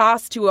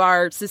cost to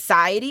our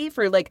society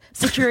for, like,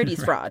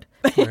 securities fraud.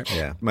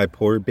 Yeah, my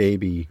poor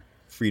baby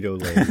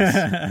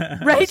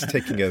Frito-Lay's right?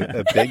 taking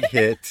a big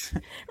hit,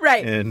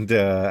 right? And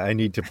I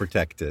need to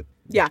protect it.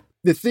 Yeah.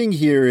 The thing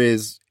here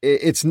is,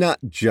 it's not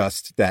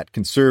just that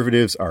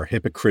conservatives are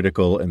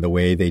hypocritical in the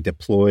way they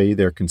deploy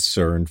their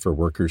concern for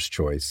workers'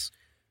 choice,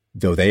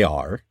 though they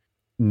are,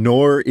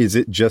 nor is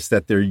it just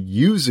that they're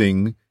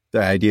using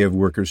the idea of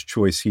workers'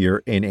 choice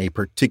here in a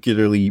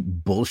particularly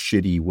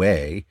bullshitty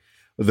way,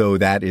 though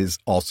that is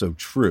also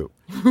true.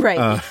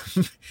 Right.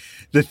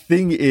 The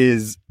thing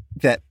is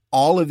that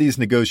all of these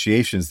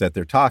negotiations that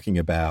they're talking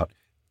about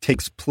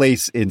takes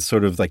place in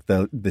sort of like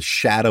the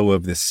shadow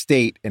of the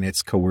state and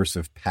its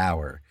coercive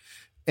power.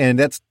 And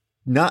that's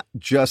not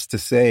just to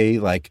say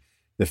like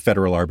the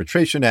Federal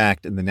Arbitration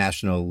Act and the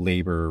National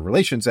Labor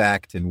Relations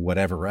Act and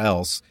whatever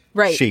else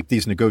shape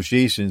these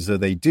negotiations, though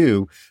they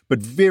do, but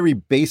very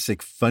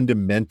basic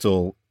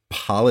fundamental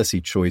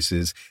policy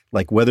choices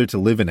like whether to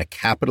live in a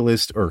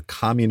capitalist or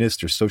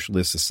communist or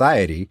socialist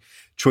society,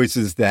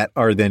 choices that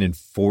are then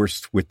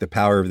enforced with the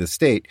power of the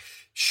state,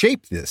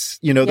 shape this.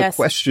 The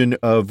question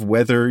of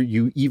whether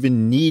you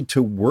even need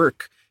to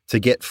work to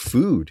get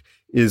food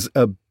is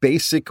a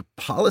basic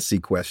policy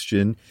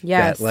question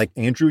that like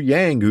Andrew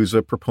Yang, who's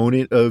a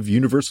proponent of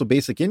universal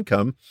basic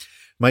income,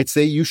 might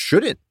say you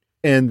shouldn't.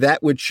 And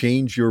that would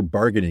change your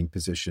bargaining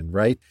position,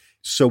 right?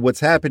 So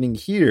what's happening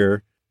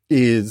here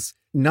is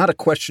not a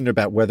question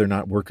about whether or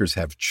not workers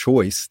have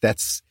choice.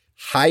 That's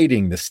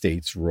hiding the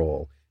state's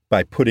role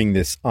by putting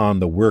this on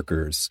the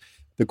workers.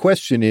 The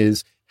question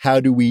is, how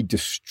do we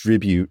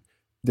distribute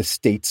the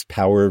state's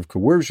power of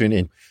coercion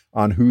and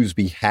on whose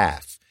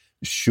behalf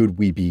should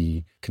we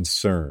be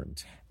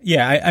concerned?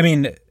 Yeah, I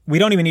mean, we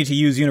don't even need to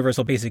use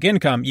universal basic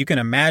income. You can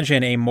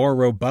imagine a more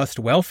robust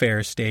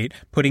welfare state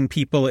putting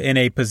people in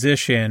a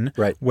position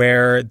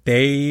where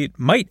they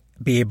might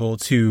be able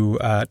to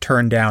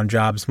turn down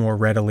jobs more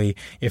readily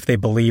if they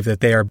believe that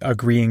they are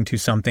agreeing to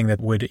something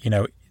that would,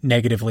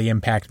 negatively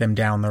impact them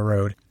down the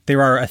road.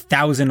 There are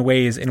 1,000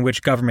 ways in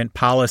which government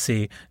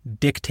policy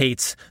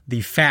dictates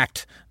the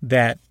fact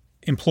that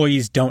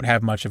employees don't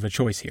have much of a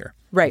choice here.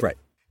 Right.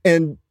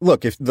 And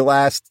look, if the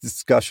last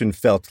discussion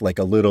felt like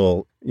a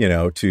little,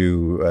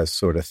 too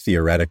sort of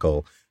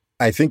theoretical,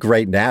 I think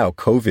right now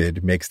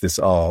COVID makes this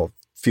all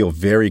feel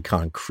very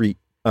concrete.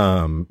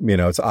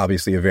 It's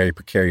obviously a very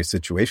precarious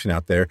situation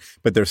out there,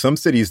 but there's some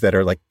cities that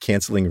are like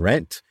canceling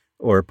rent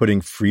or putting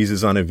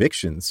freezes on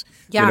evictions.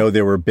 Yeah.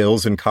 There were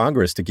bills in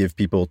Congress to give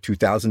people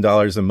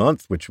 $2,000 a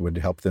month, which would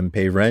help them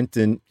pay rent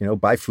and,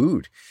 buy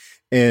food.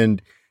 And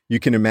you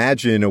can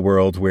imagine a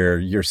world where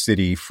your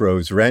city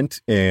froze rent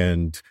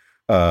and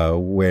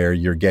where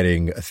you're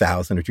getting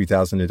 $1,000 or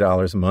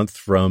 $2,000 a month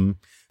from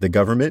the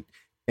government.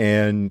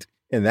 And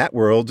in that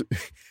world,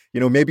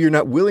 maybe you're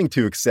not willing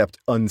to accept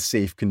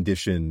unsafe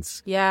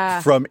conditions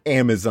from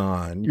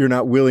Amazon. You're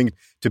not willing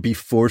to be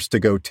forced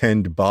to go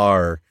tend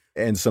bar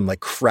and some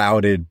like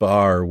crowded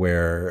bar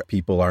where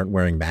people aren't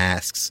wearing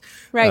masks.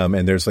 Right.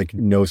 And there's like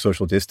no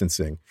social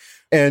distancing.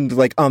 And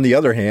like on the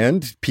other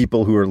hand,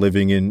 people who are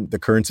living in the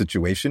current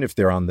situation, if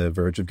they're on the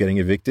verge of getting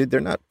evicted, they're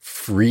not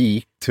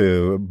free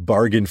to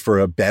bargain for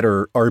a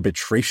better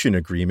arbitration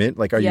agreement.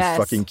 Like, are you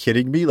fucking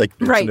kidding me? Like,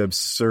 it's an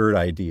absurd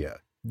idea.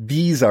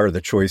 These are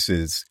the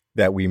choices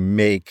that we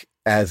make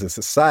as a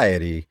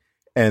society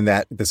and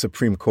that the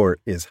Supreme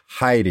Court is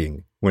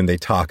hiding when they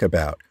talk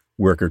about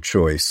worker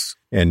choice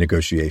and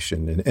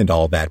negotiation and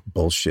all that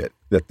bullshit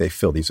that they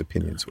fill these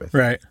opinions with.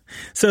 Right.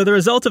 So the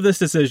result of this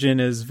decision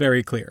is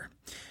very clear.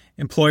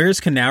 Employers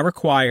can now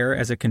require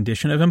as a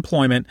condition of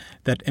employment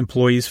that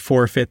employees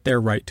forfeit their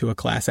right to a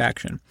class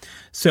action.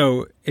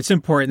 So it's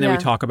important that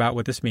we talk about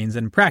what this means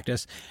in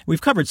practice.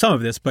 We've covered some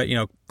of this, but,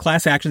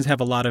 class actions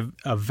have a lot of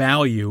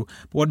value.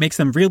 But what makes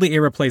them really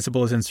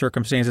irreplaceable is in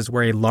circumstances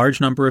where a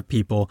large number of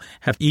people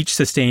have each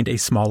sustained a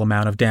small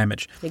amount of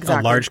damage.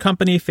 Exactly. A large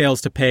company fails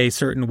to pay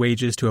certain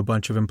wages to a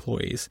bunch of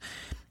employees.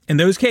 In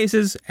those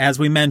cases, as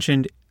we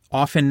mentioned,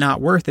 often not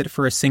worth it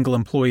for a single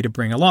employee to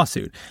bring a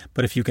lawsuit.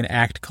 But if you can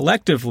act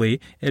collectively,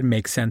 it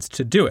makes sense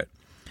to do it.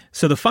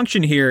 So the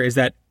function here is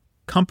that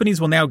companies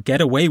will now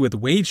get away with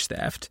wage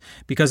theft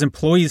because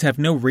employees have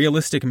no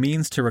realistic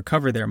means to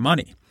recover their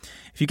money.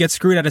 If you get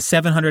screwed out of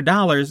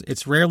 $700,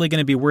 it's rarely going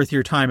to be worth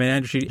your time and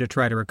energy to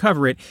try to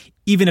recover it,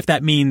 even if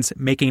that means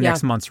making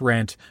next month's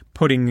rent,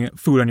 putting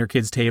food on your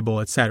kid's table,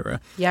 etc.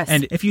 Yes.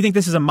 And if you think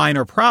this is a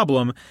minor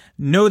problem,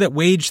 know that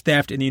wage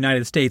theft in the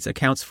United States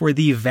accounts for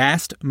the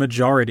vast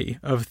majority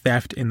of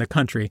theft in the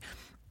country.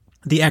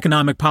 The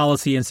Economic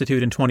Policy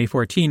Institute in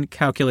 2014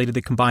 calculated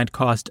the combined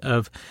cost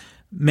of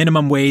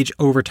minimum wage,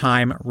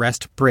 overtime,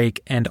 rest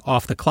break, and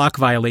off-the-clock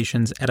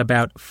violations at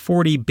about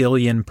 $40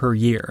 billion per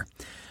year.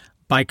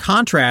 By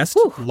contrast,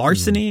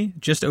 larceny,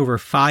 just over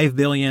 $5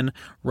 billion,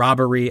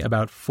 robbery,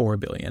 about $4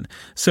 billion.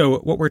 So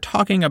what we're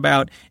talking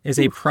about is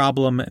a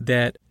problem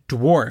that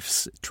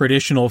dwarfs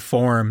traditional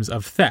forms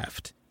of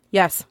theft.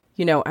 Yes.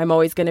 I'm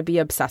always going to be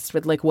obsessed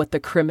with like what the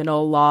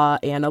criminal law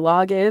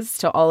analog is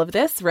to all of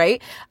this, right?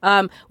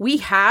 We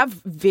have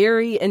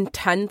very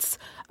intense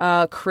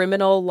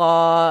criminal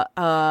laws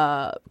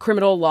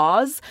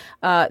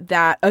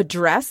that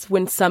address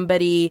when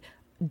somebody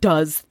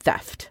does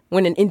theft,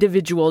 when an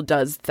individual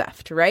does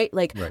theft, right?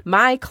 Like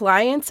my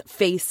clients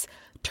face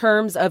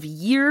terms of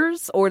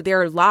years or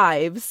their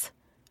lives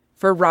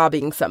for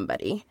robbing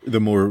somebody. The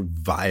more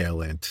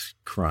violent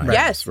crimes.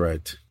 Yes.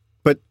 Right.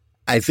 But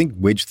I think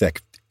wage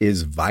theft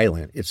is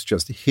violent. It's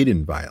just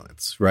hidden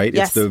violence, right?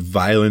 Yes. It's the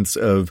violence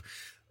of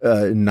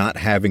not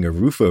having a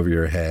roof over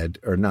your head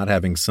or not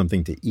having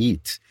something to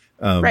eat.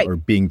 Or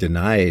being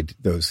denied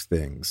those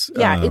things.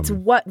 Yeah, it's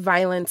what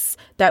violence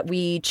that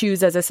we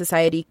choose as a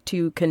society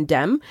to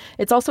condemn.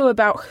 It's also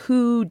about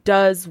who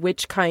does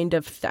which kind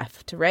of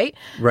theft, right?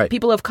 Right.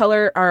 People of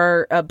color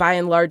are, by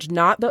and large,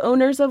 not the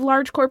owners of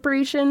large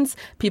corporations.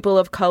 People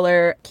of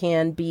color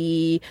can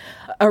be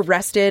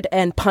arrested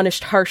and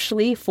punished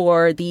harshly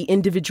for the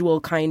individual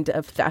kind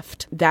of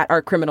theft that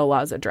our criminal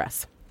laws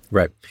address.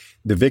 Right.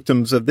 The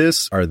victims of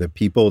this are the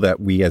people that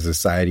we as a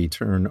society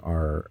turn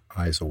our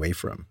eyes away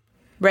from.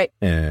 Right.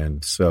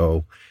 And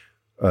so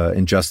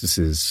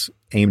injustices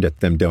aimed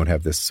at them don't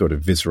have this sort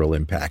of visceral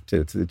impact.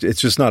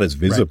 It's just not as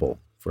visible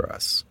for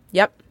us.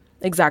 Yep,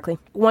 exactly.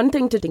 One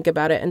thing to think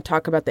about it and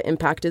talk about the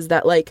impact is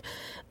that, like,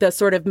 the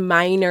sort of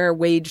minor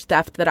wage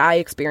theft that I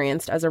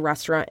experienced as a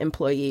restaurant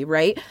employee,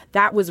 right?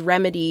 That was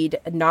remedied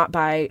not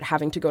by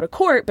having to go to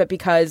court, but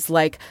because,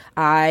 like,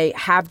 I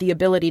have the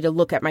ability to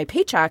look at my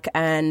paycheck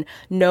and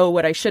know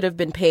what I should have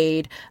been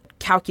paid,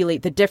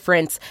 calculate the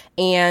difference,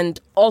 and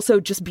also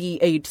just be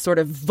a sort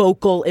of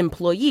vocal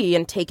employee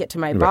and take it to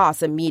my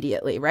boss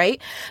immediately, right?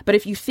 But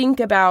if you think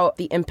about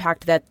the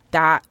impact that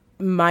that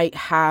might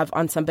have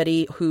on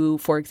somebody who,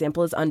 for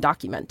example, is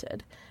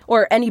undocumented,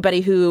 or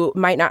anybody who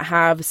might not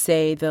have,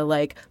 say, the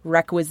like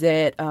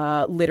requisite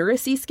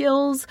literacy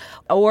skills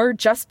or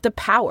just the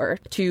power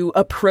to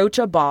approach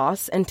a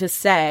boss and to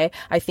say,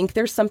 I think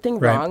there's something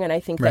wrong and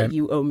I think that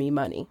you owe me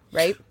money,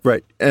 right?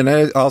 Right. And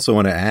I also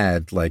want to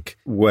add, like,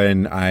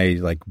 when I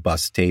like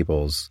bus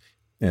tables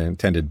and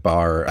tended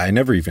bar, I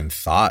never even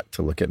thought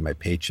to look at my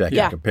paycheck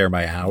and compare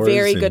my hours.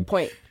 Very good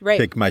point. Right.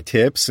 Pick my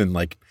tips and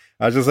like,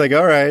 I was just like,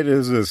 all right,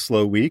 this is a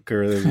slow week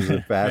or this is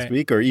a fast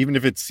week. Or even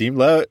if it seemed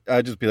low,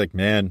 I'd just be like,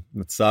 man,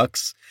 it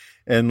sucks.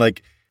 And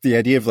like the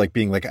idea of like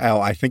being like, oh,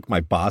 I think my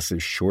boss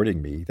is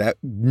shorting me. That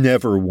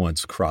never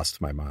once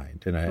crossed my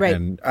mind.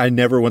 And I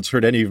never once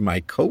heard any of my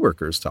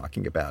coworkers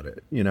talking about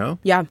it, you know?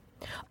 Yeah.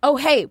 Oh,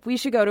 hey, we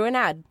should go to an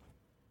ad.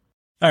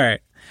 All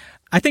right.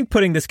 I think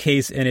putting this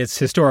case in its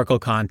historical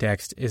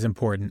context is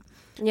important.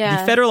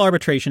 Yeah. The Federal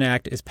Arbitration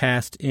Act is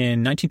passed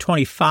in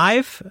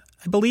 1925,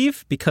 I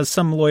believe, because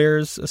some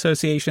lawyers'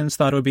 associations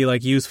thought it would be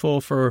like useful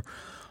for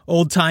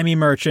old-timey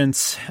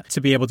merchants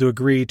to be able to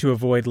agree to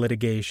avoid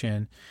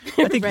litigation.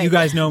 I think you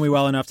guys know me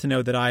well enough to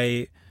know that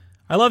I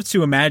love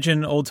to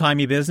imagine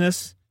old-timey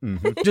business.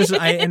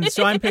 Mm-hmm.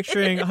 So I'm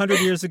picturing 100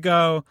 years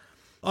ago,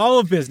 all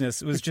of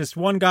business was just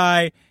one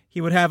guy.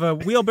 He would have a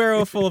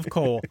wheelbarrow full of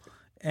coal.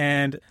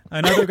 And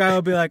another guy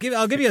will be like,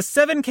 I'll give you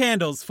 7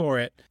 candles for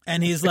it.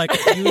 And he's like,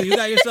 you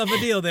got yourself a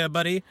deal there,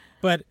 buddy.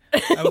 But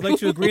I would like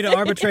to agree to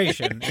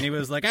arbitration. And he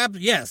was like,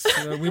 yes,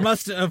 we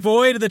must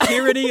avoid the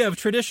tyranny of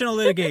traditional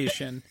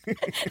litigation.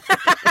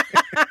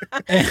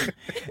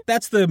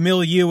 That's the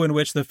milieu in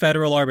which the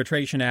Federal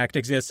Arbitration Act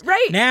exists.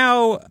 Right.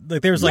 Now,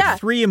 like, there's like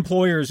 3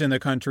 employers in the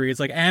country. It's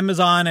like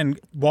Amazon and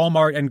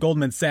Walmart and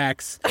Goldman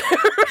Sachs.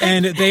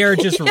 And they are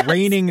just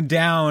raining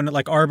down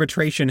like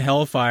arbitration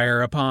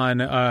hellfire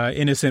upon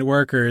innocent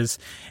workers.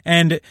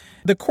 And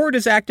the court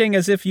is acting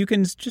as if you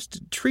can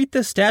just treat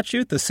this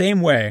statute the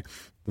same way.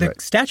 The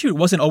statute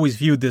wasn't always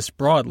viewed this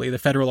broadly, the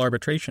Federal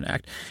Arbitration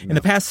Act. In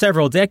the past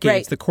several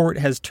decades, the court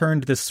has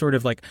turned this sort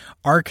of like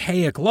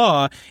archaic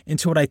law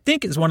into what I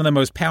think is one of the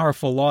most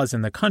powerful laws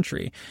in the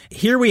country.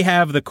 Here we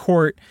have the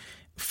court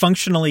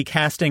functionally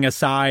casting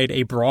aside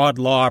a broad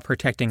law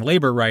protecting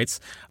labor rights.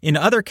 In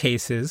other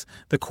cases,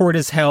 the court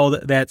has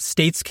held that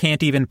states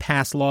can't even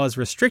pass laws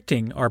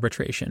restricting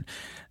arbitration.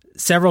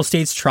 Several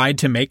states tried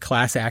to make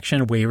class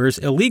action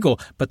waivers illegal,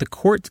 but the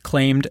court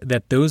claimed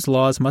that those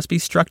laws must be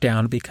struck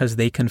down because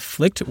they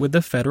conflict with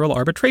the Federal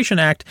Arbitration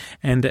Act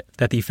and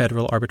that the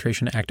Federal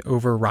Arbitration Act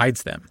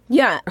overrides them.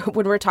 Yeah,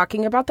 when we're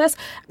talking about this,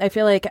 I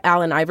feel like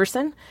Allen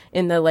Iverson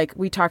in the, like,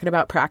 we talking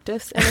about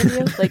practice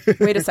interview. Like,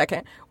 wait a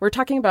second, we're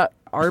talking about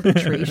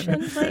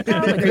arbitration right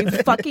now? Like, are you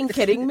fucking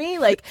kidding me?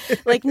 Like,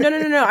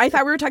 no. I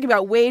thought we were talking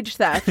about wage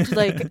theft.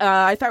 Like,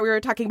 I thought we were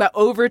talking about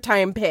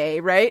overtime pay,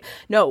 right?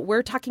 No,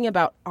 we're talking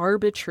about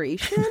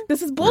arbitration.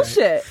 This is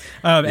bullshit.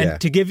 And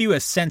to give you a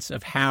sense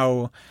of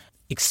how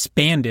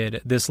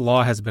expanded this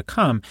law has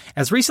become,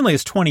 as recently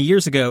as 20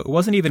 years ago, it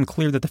wasn't even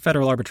clear that the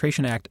Federal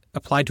Arbitration Act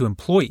applied to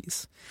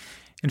employees.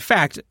 In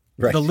fact,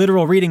 the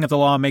literal reading of the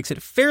law makes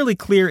it fairly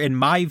clear, in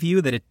my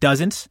view, that it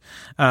doesn't.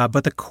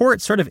 But the court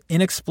sort of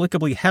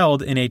inexplicably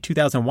held in a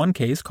 2001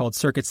 case called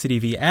Circuit City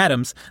v.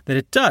 Adams that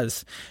it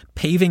does,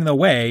 paving the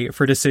way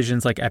for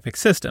decisions like Epic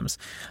Systems.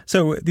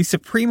 So the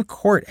Supreme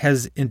Court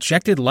has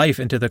injected life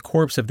into the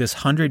corpse of this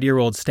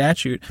 100-year-old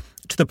statute,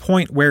 to the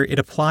point where it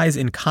applies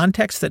in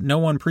context that no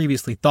one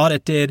previously thought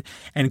it did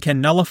and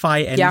can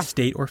nullify any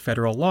state or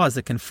federal laws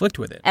that conflict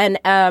with it. And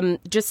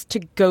just to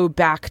go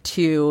back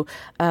to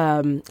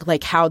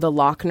like how the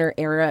Lochner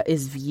era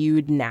is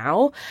viewed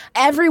now,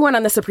 everyone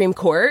on the Supreme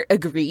Court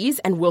agrees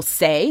and will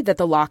say that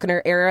the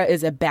Lochner era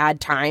is a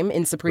bad time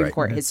in Supreme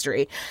Court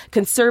history.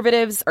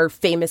 Conservatives are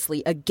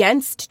famously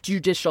against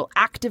judicial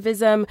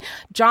activism.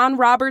 John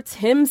Roberts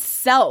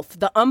himself,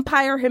 the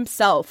umpire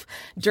himself,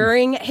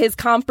 during his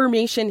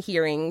confirmation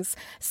hearings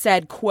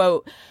said,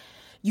 quote,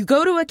 "You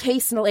go to a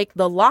case like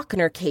the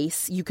Lochner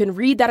case, you can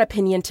read that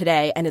opinion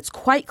today, and it's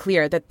quite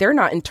clear that they're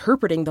not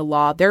interpreting the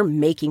law, they're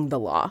making the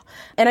law."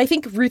 And I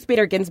think Ruth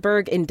Bader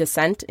Ginsburg, in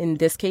dissent in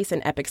this case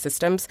in Epic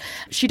Systems,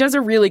 she does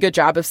a really good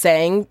job of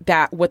saying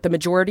that what the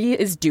majority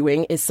is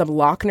doing is some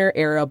Lochner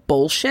era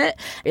bullshit,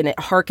 and it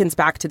harkens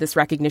back to this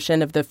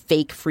recognition of the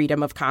fake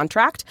freedom of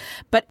contract.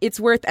 But it's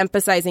worth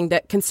emphasizing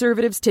that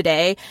conservatives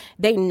today,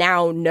 they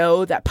now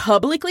know that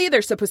publicly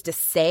they're supposed to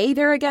say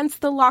they're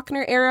against the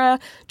Lochner era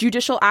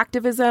judicial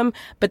activism,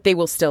 but they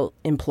will still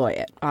employ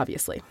it,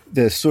 obviously.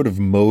 The sort of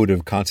mode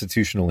of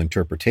constitutional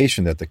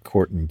interpretation that the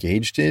court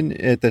engaged in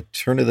at the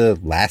turn of the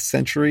last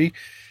century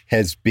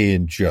has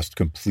been just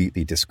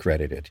completely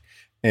discredited,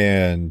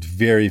 and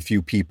very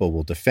few people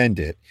will defend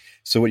it.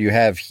 So what you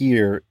have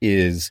here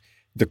is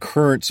the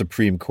current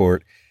Supreme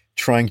Court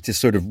trying to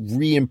sort of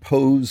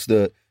reimpose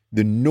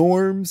the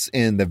norms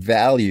and the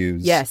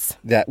values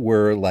that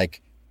were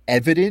like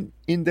evident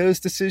in those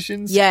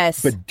decisions,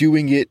 but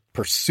doing it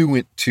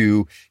pursuant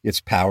to its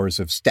powers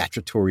of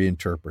statutory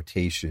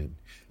interpretation.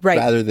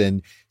 Rather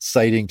than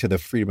citing to the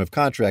freedom of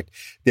contract,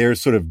 they're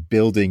sort of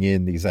building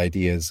in these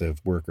ideas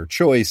of worker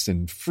choice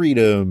and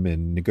freedom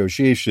and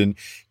negotiation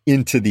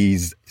into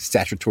these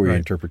statutory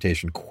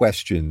interpretation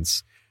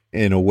questions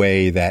in a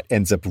way that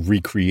ends up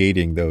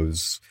recreating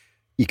those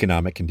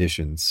economic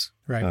conditions.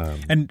 Right.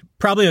 And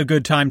probably a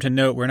good time to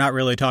note, we're not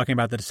really talking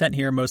about the dissent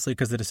here, mostly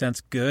because the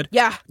dissent's good.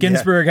 Yeah.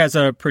 Ginsburg has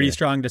a pretty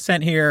strong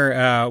dissent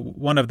here,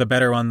 one of the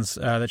better ones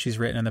that she's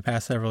written in the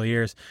past several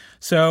years.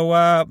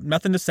 So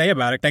nothing to say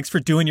about it. Thanks for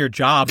doing your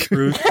job,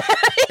 Ruth.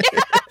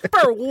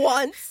 For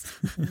once,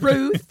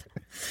 Ruth.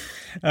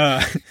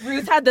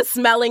 Ruth had the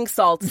smelling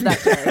salts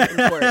that day in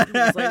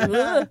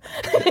court.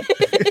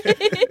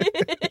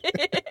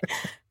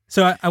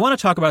 So I want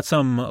to talk about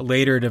some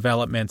later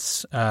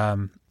developments.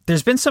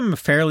 There's been some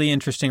fairly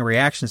interesting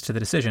reactions to the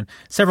decision.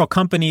 Several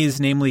companies,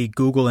 namely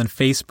Google and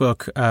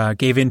Facebook,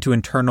 gave in to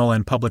internal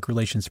and public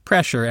relations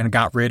pressure and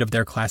got rid of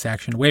their class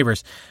action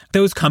waivers.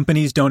 Those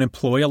companies don't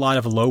employ a lot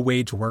of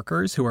low-wage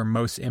workers who are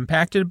most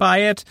impacted by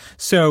it.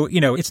 So,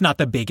 it's not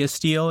the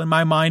biggest deal in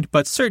my mind,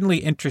 but certainly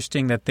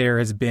interesting that there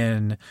has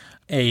been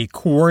a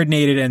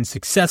coordinated and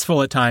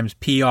successful at times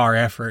PR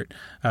effort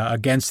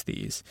against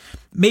these.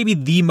 Maybe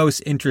the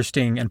most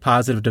interesting and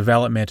positive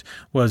development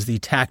was the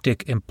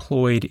tactic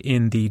employed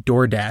in the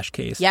DoorDash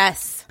case.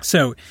 Yes.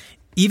 So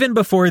even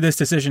before this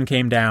decision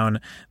came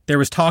down, there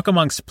was talk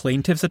amongst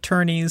plaintiffs'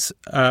 attorneys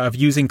of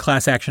using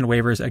class action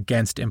waivers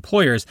against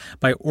employers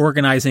by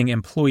organizing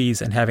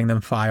employees and having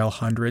them file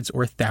hundreds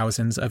or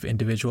thousands of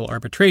individual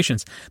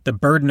arbitrations, the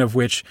burden of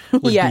which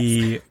would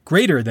be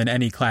greater than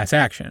any class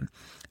action.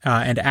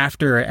 And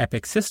after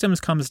Epic Systems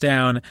comes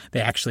down,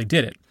 they actually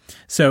did it.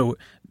 So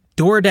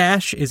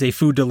DoorDash is a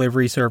food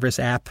delivery service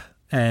app,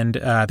 and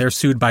they're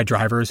sued by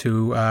drivers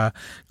who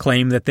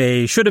claim that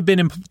they should have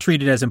been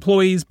treated as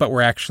employees, but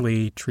were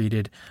actually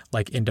treated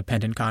like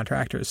independent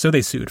contractors. So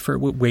they sued for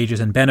wages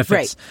and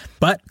benefits.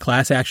 But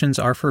class actions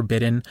are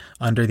forbidden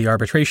under the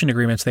arbitration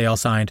agreements they all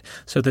signed.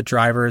 So the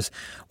drivers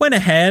went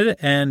ahead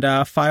and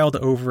filed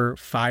over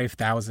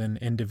 5,000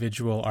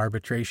 individual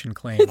arbitration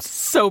claims. It's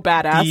so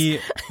badass.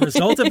 The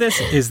result of this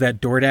is that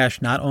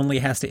DoorDash not only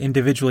has to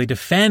individually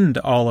defend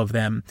all of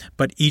them,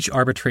 but each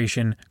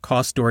arbitration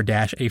costs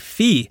DoorDash a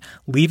fee,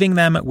 leaving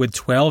them with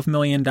 $12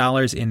 million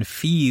in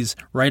fees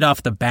right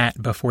off the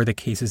bat before the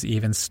cases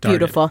even started.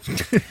 Beautiful.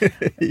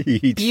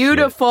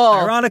 Beautiful.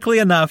 Ironically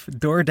enough,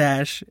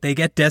 DoorDash, they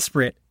get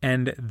desperate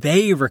and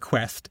they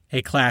request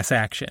a class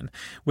action,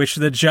 which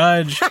the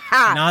judge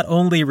not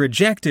only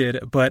rejected,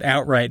 but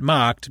outright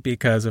mocked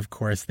because, of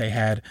course, they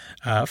had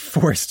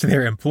forced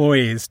their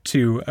employees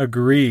to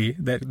agree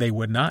that they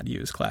would not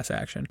use class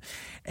action.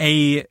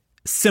 A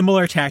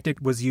similar tactic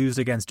was used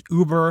against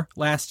Uber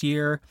last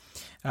year.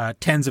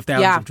 Tens of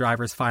thousands of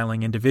drivers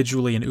filing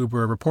individually, and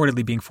Uber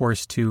reportedly being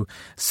forced to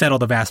settle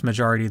the vast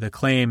majority of the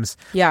claims.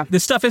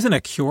 This stuff isn't a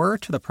cure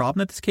to the problem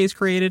that this case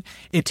created.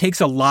 It takes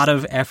a lot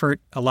of effort,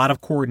 a lot of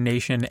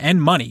coordination,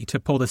 and money to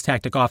pull this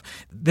tactic off.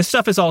 This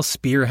stuff is all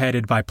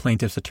spearheaded by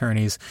plaintiffs'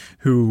 attorneys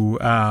who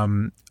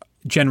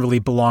generally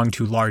belong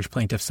to large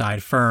plaintiff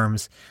side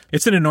firms.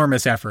 It's an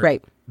enormous effort.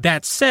 Right.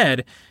 That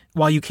said,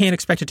 while you can't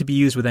expect it to be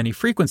used with any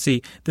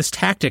frequency, this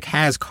tactic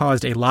has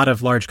caused a lot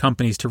of large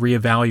companies to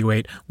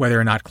reevaluate whether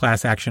or not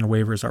class action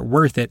waivers are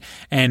worth it.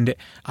 And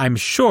I'm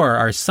sure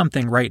are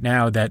something right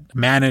now that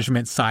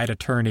management side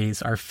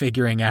attorneys are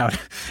figuring out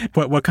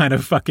what kind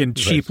of fucking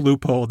cheap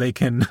loophole they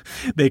can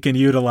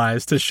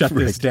utilize to shut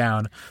this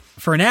down.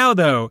 For now,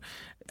 though,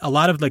 a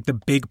lot of like the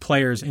big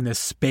players in this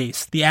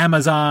space, the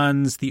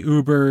Amazons, the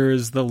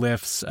Ubers, the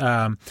Lyfts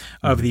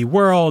of the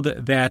world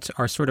that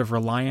are sort of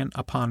reliant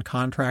upon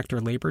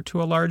contractor labor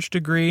to a large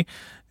degree,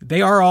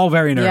 they are all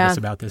very nervous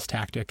about this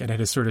tactic, and it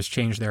has sort of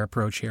changed their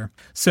approach here.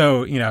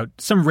 So,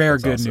 some rare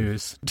That's good awesome.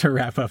 News to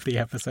wrap up the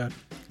episode.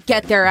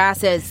 Get their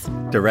asses.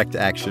 Direct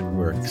action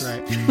works.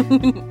 That's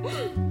right.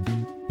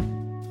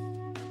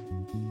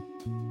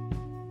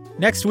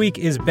 Next week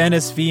is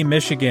Bennis v.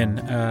 Michigan,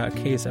 a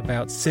case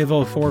about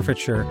civil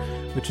forfeiture,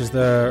 which is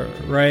the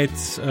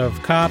rights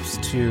of cops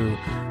to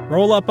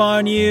roll up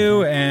on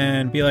you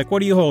and be like,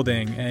 what are you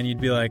holding? And you'd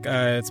be like,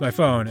 it's my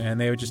phone, and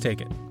they would just take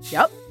it.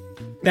 Yep.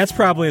 That's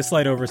probably a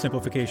slight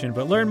oversimplification,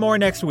 but learn more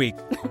next week.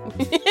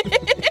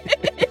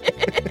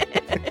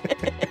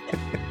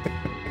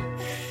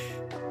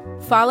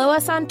 Follow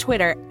us on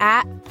Twitter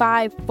at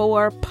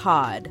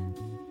 54pod.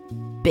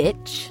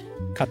 Bitch.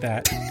 Cut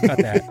that.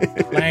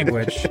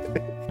 Language.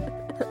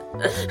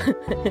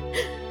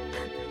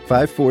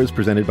 5-4 is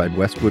presented by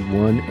Westwood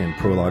One and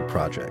Prologue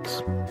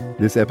Projects.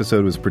 This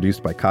episode was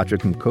produced by Katja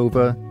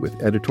Kumkova with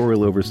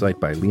editorial oversight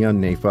by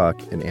Leon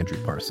Neyfakh and Andrew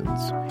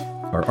Parsons.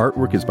 Our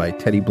artwork is by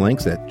Teddy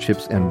Blanks at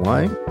Chips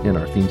NY, and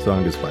our theme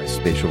song is by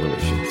Spatial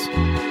Relations.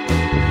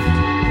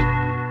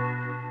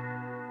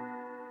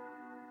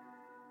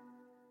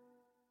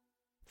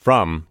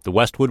 From the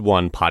Westwood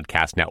One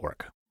Podcast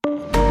Network.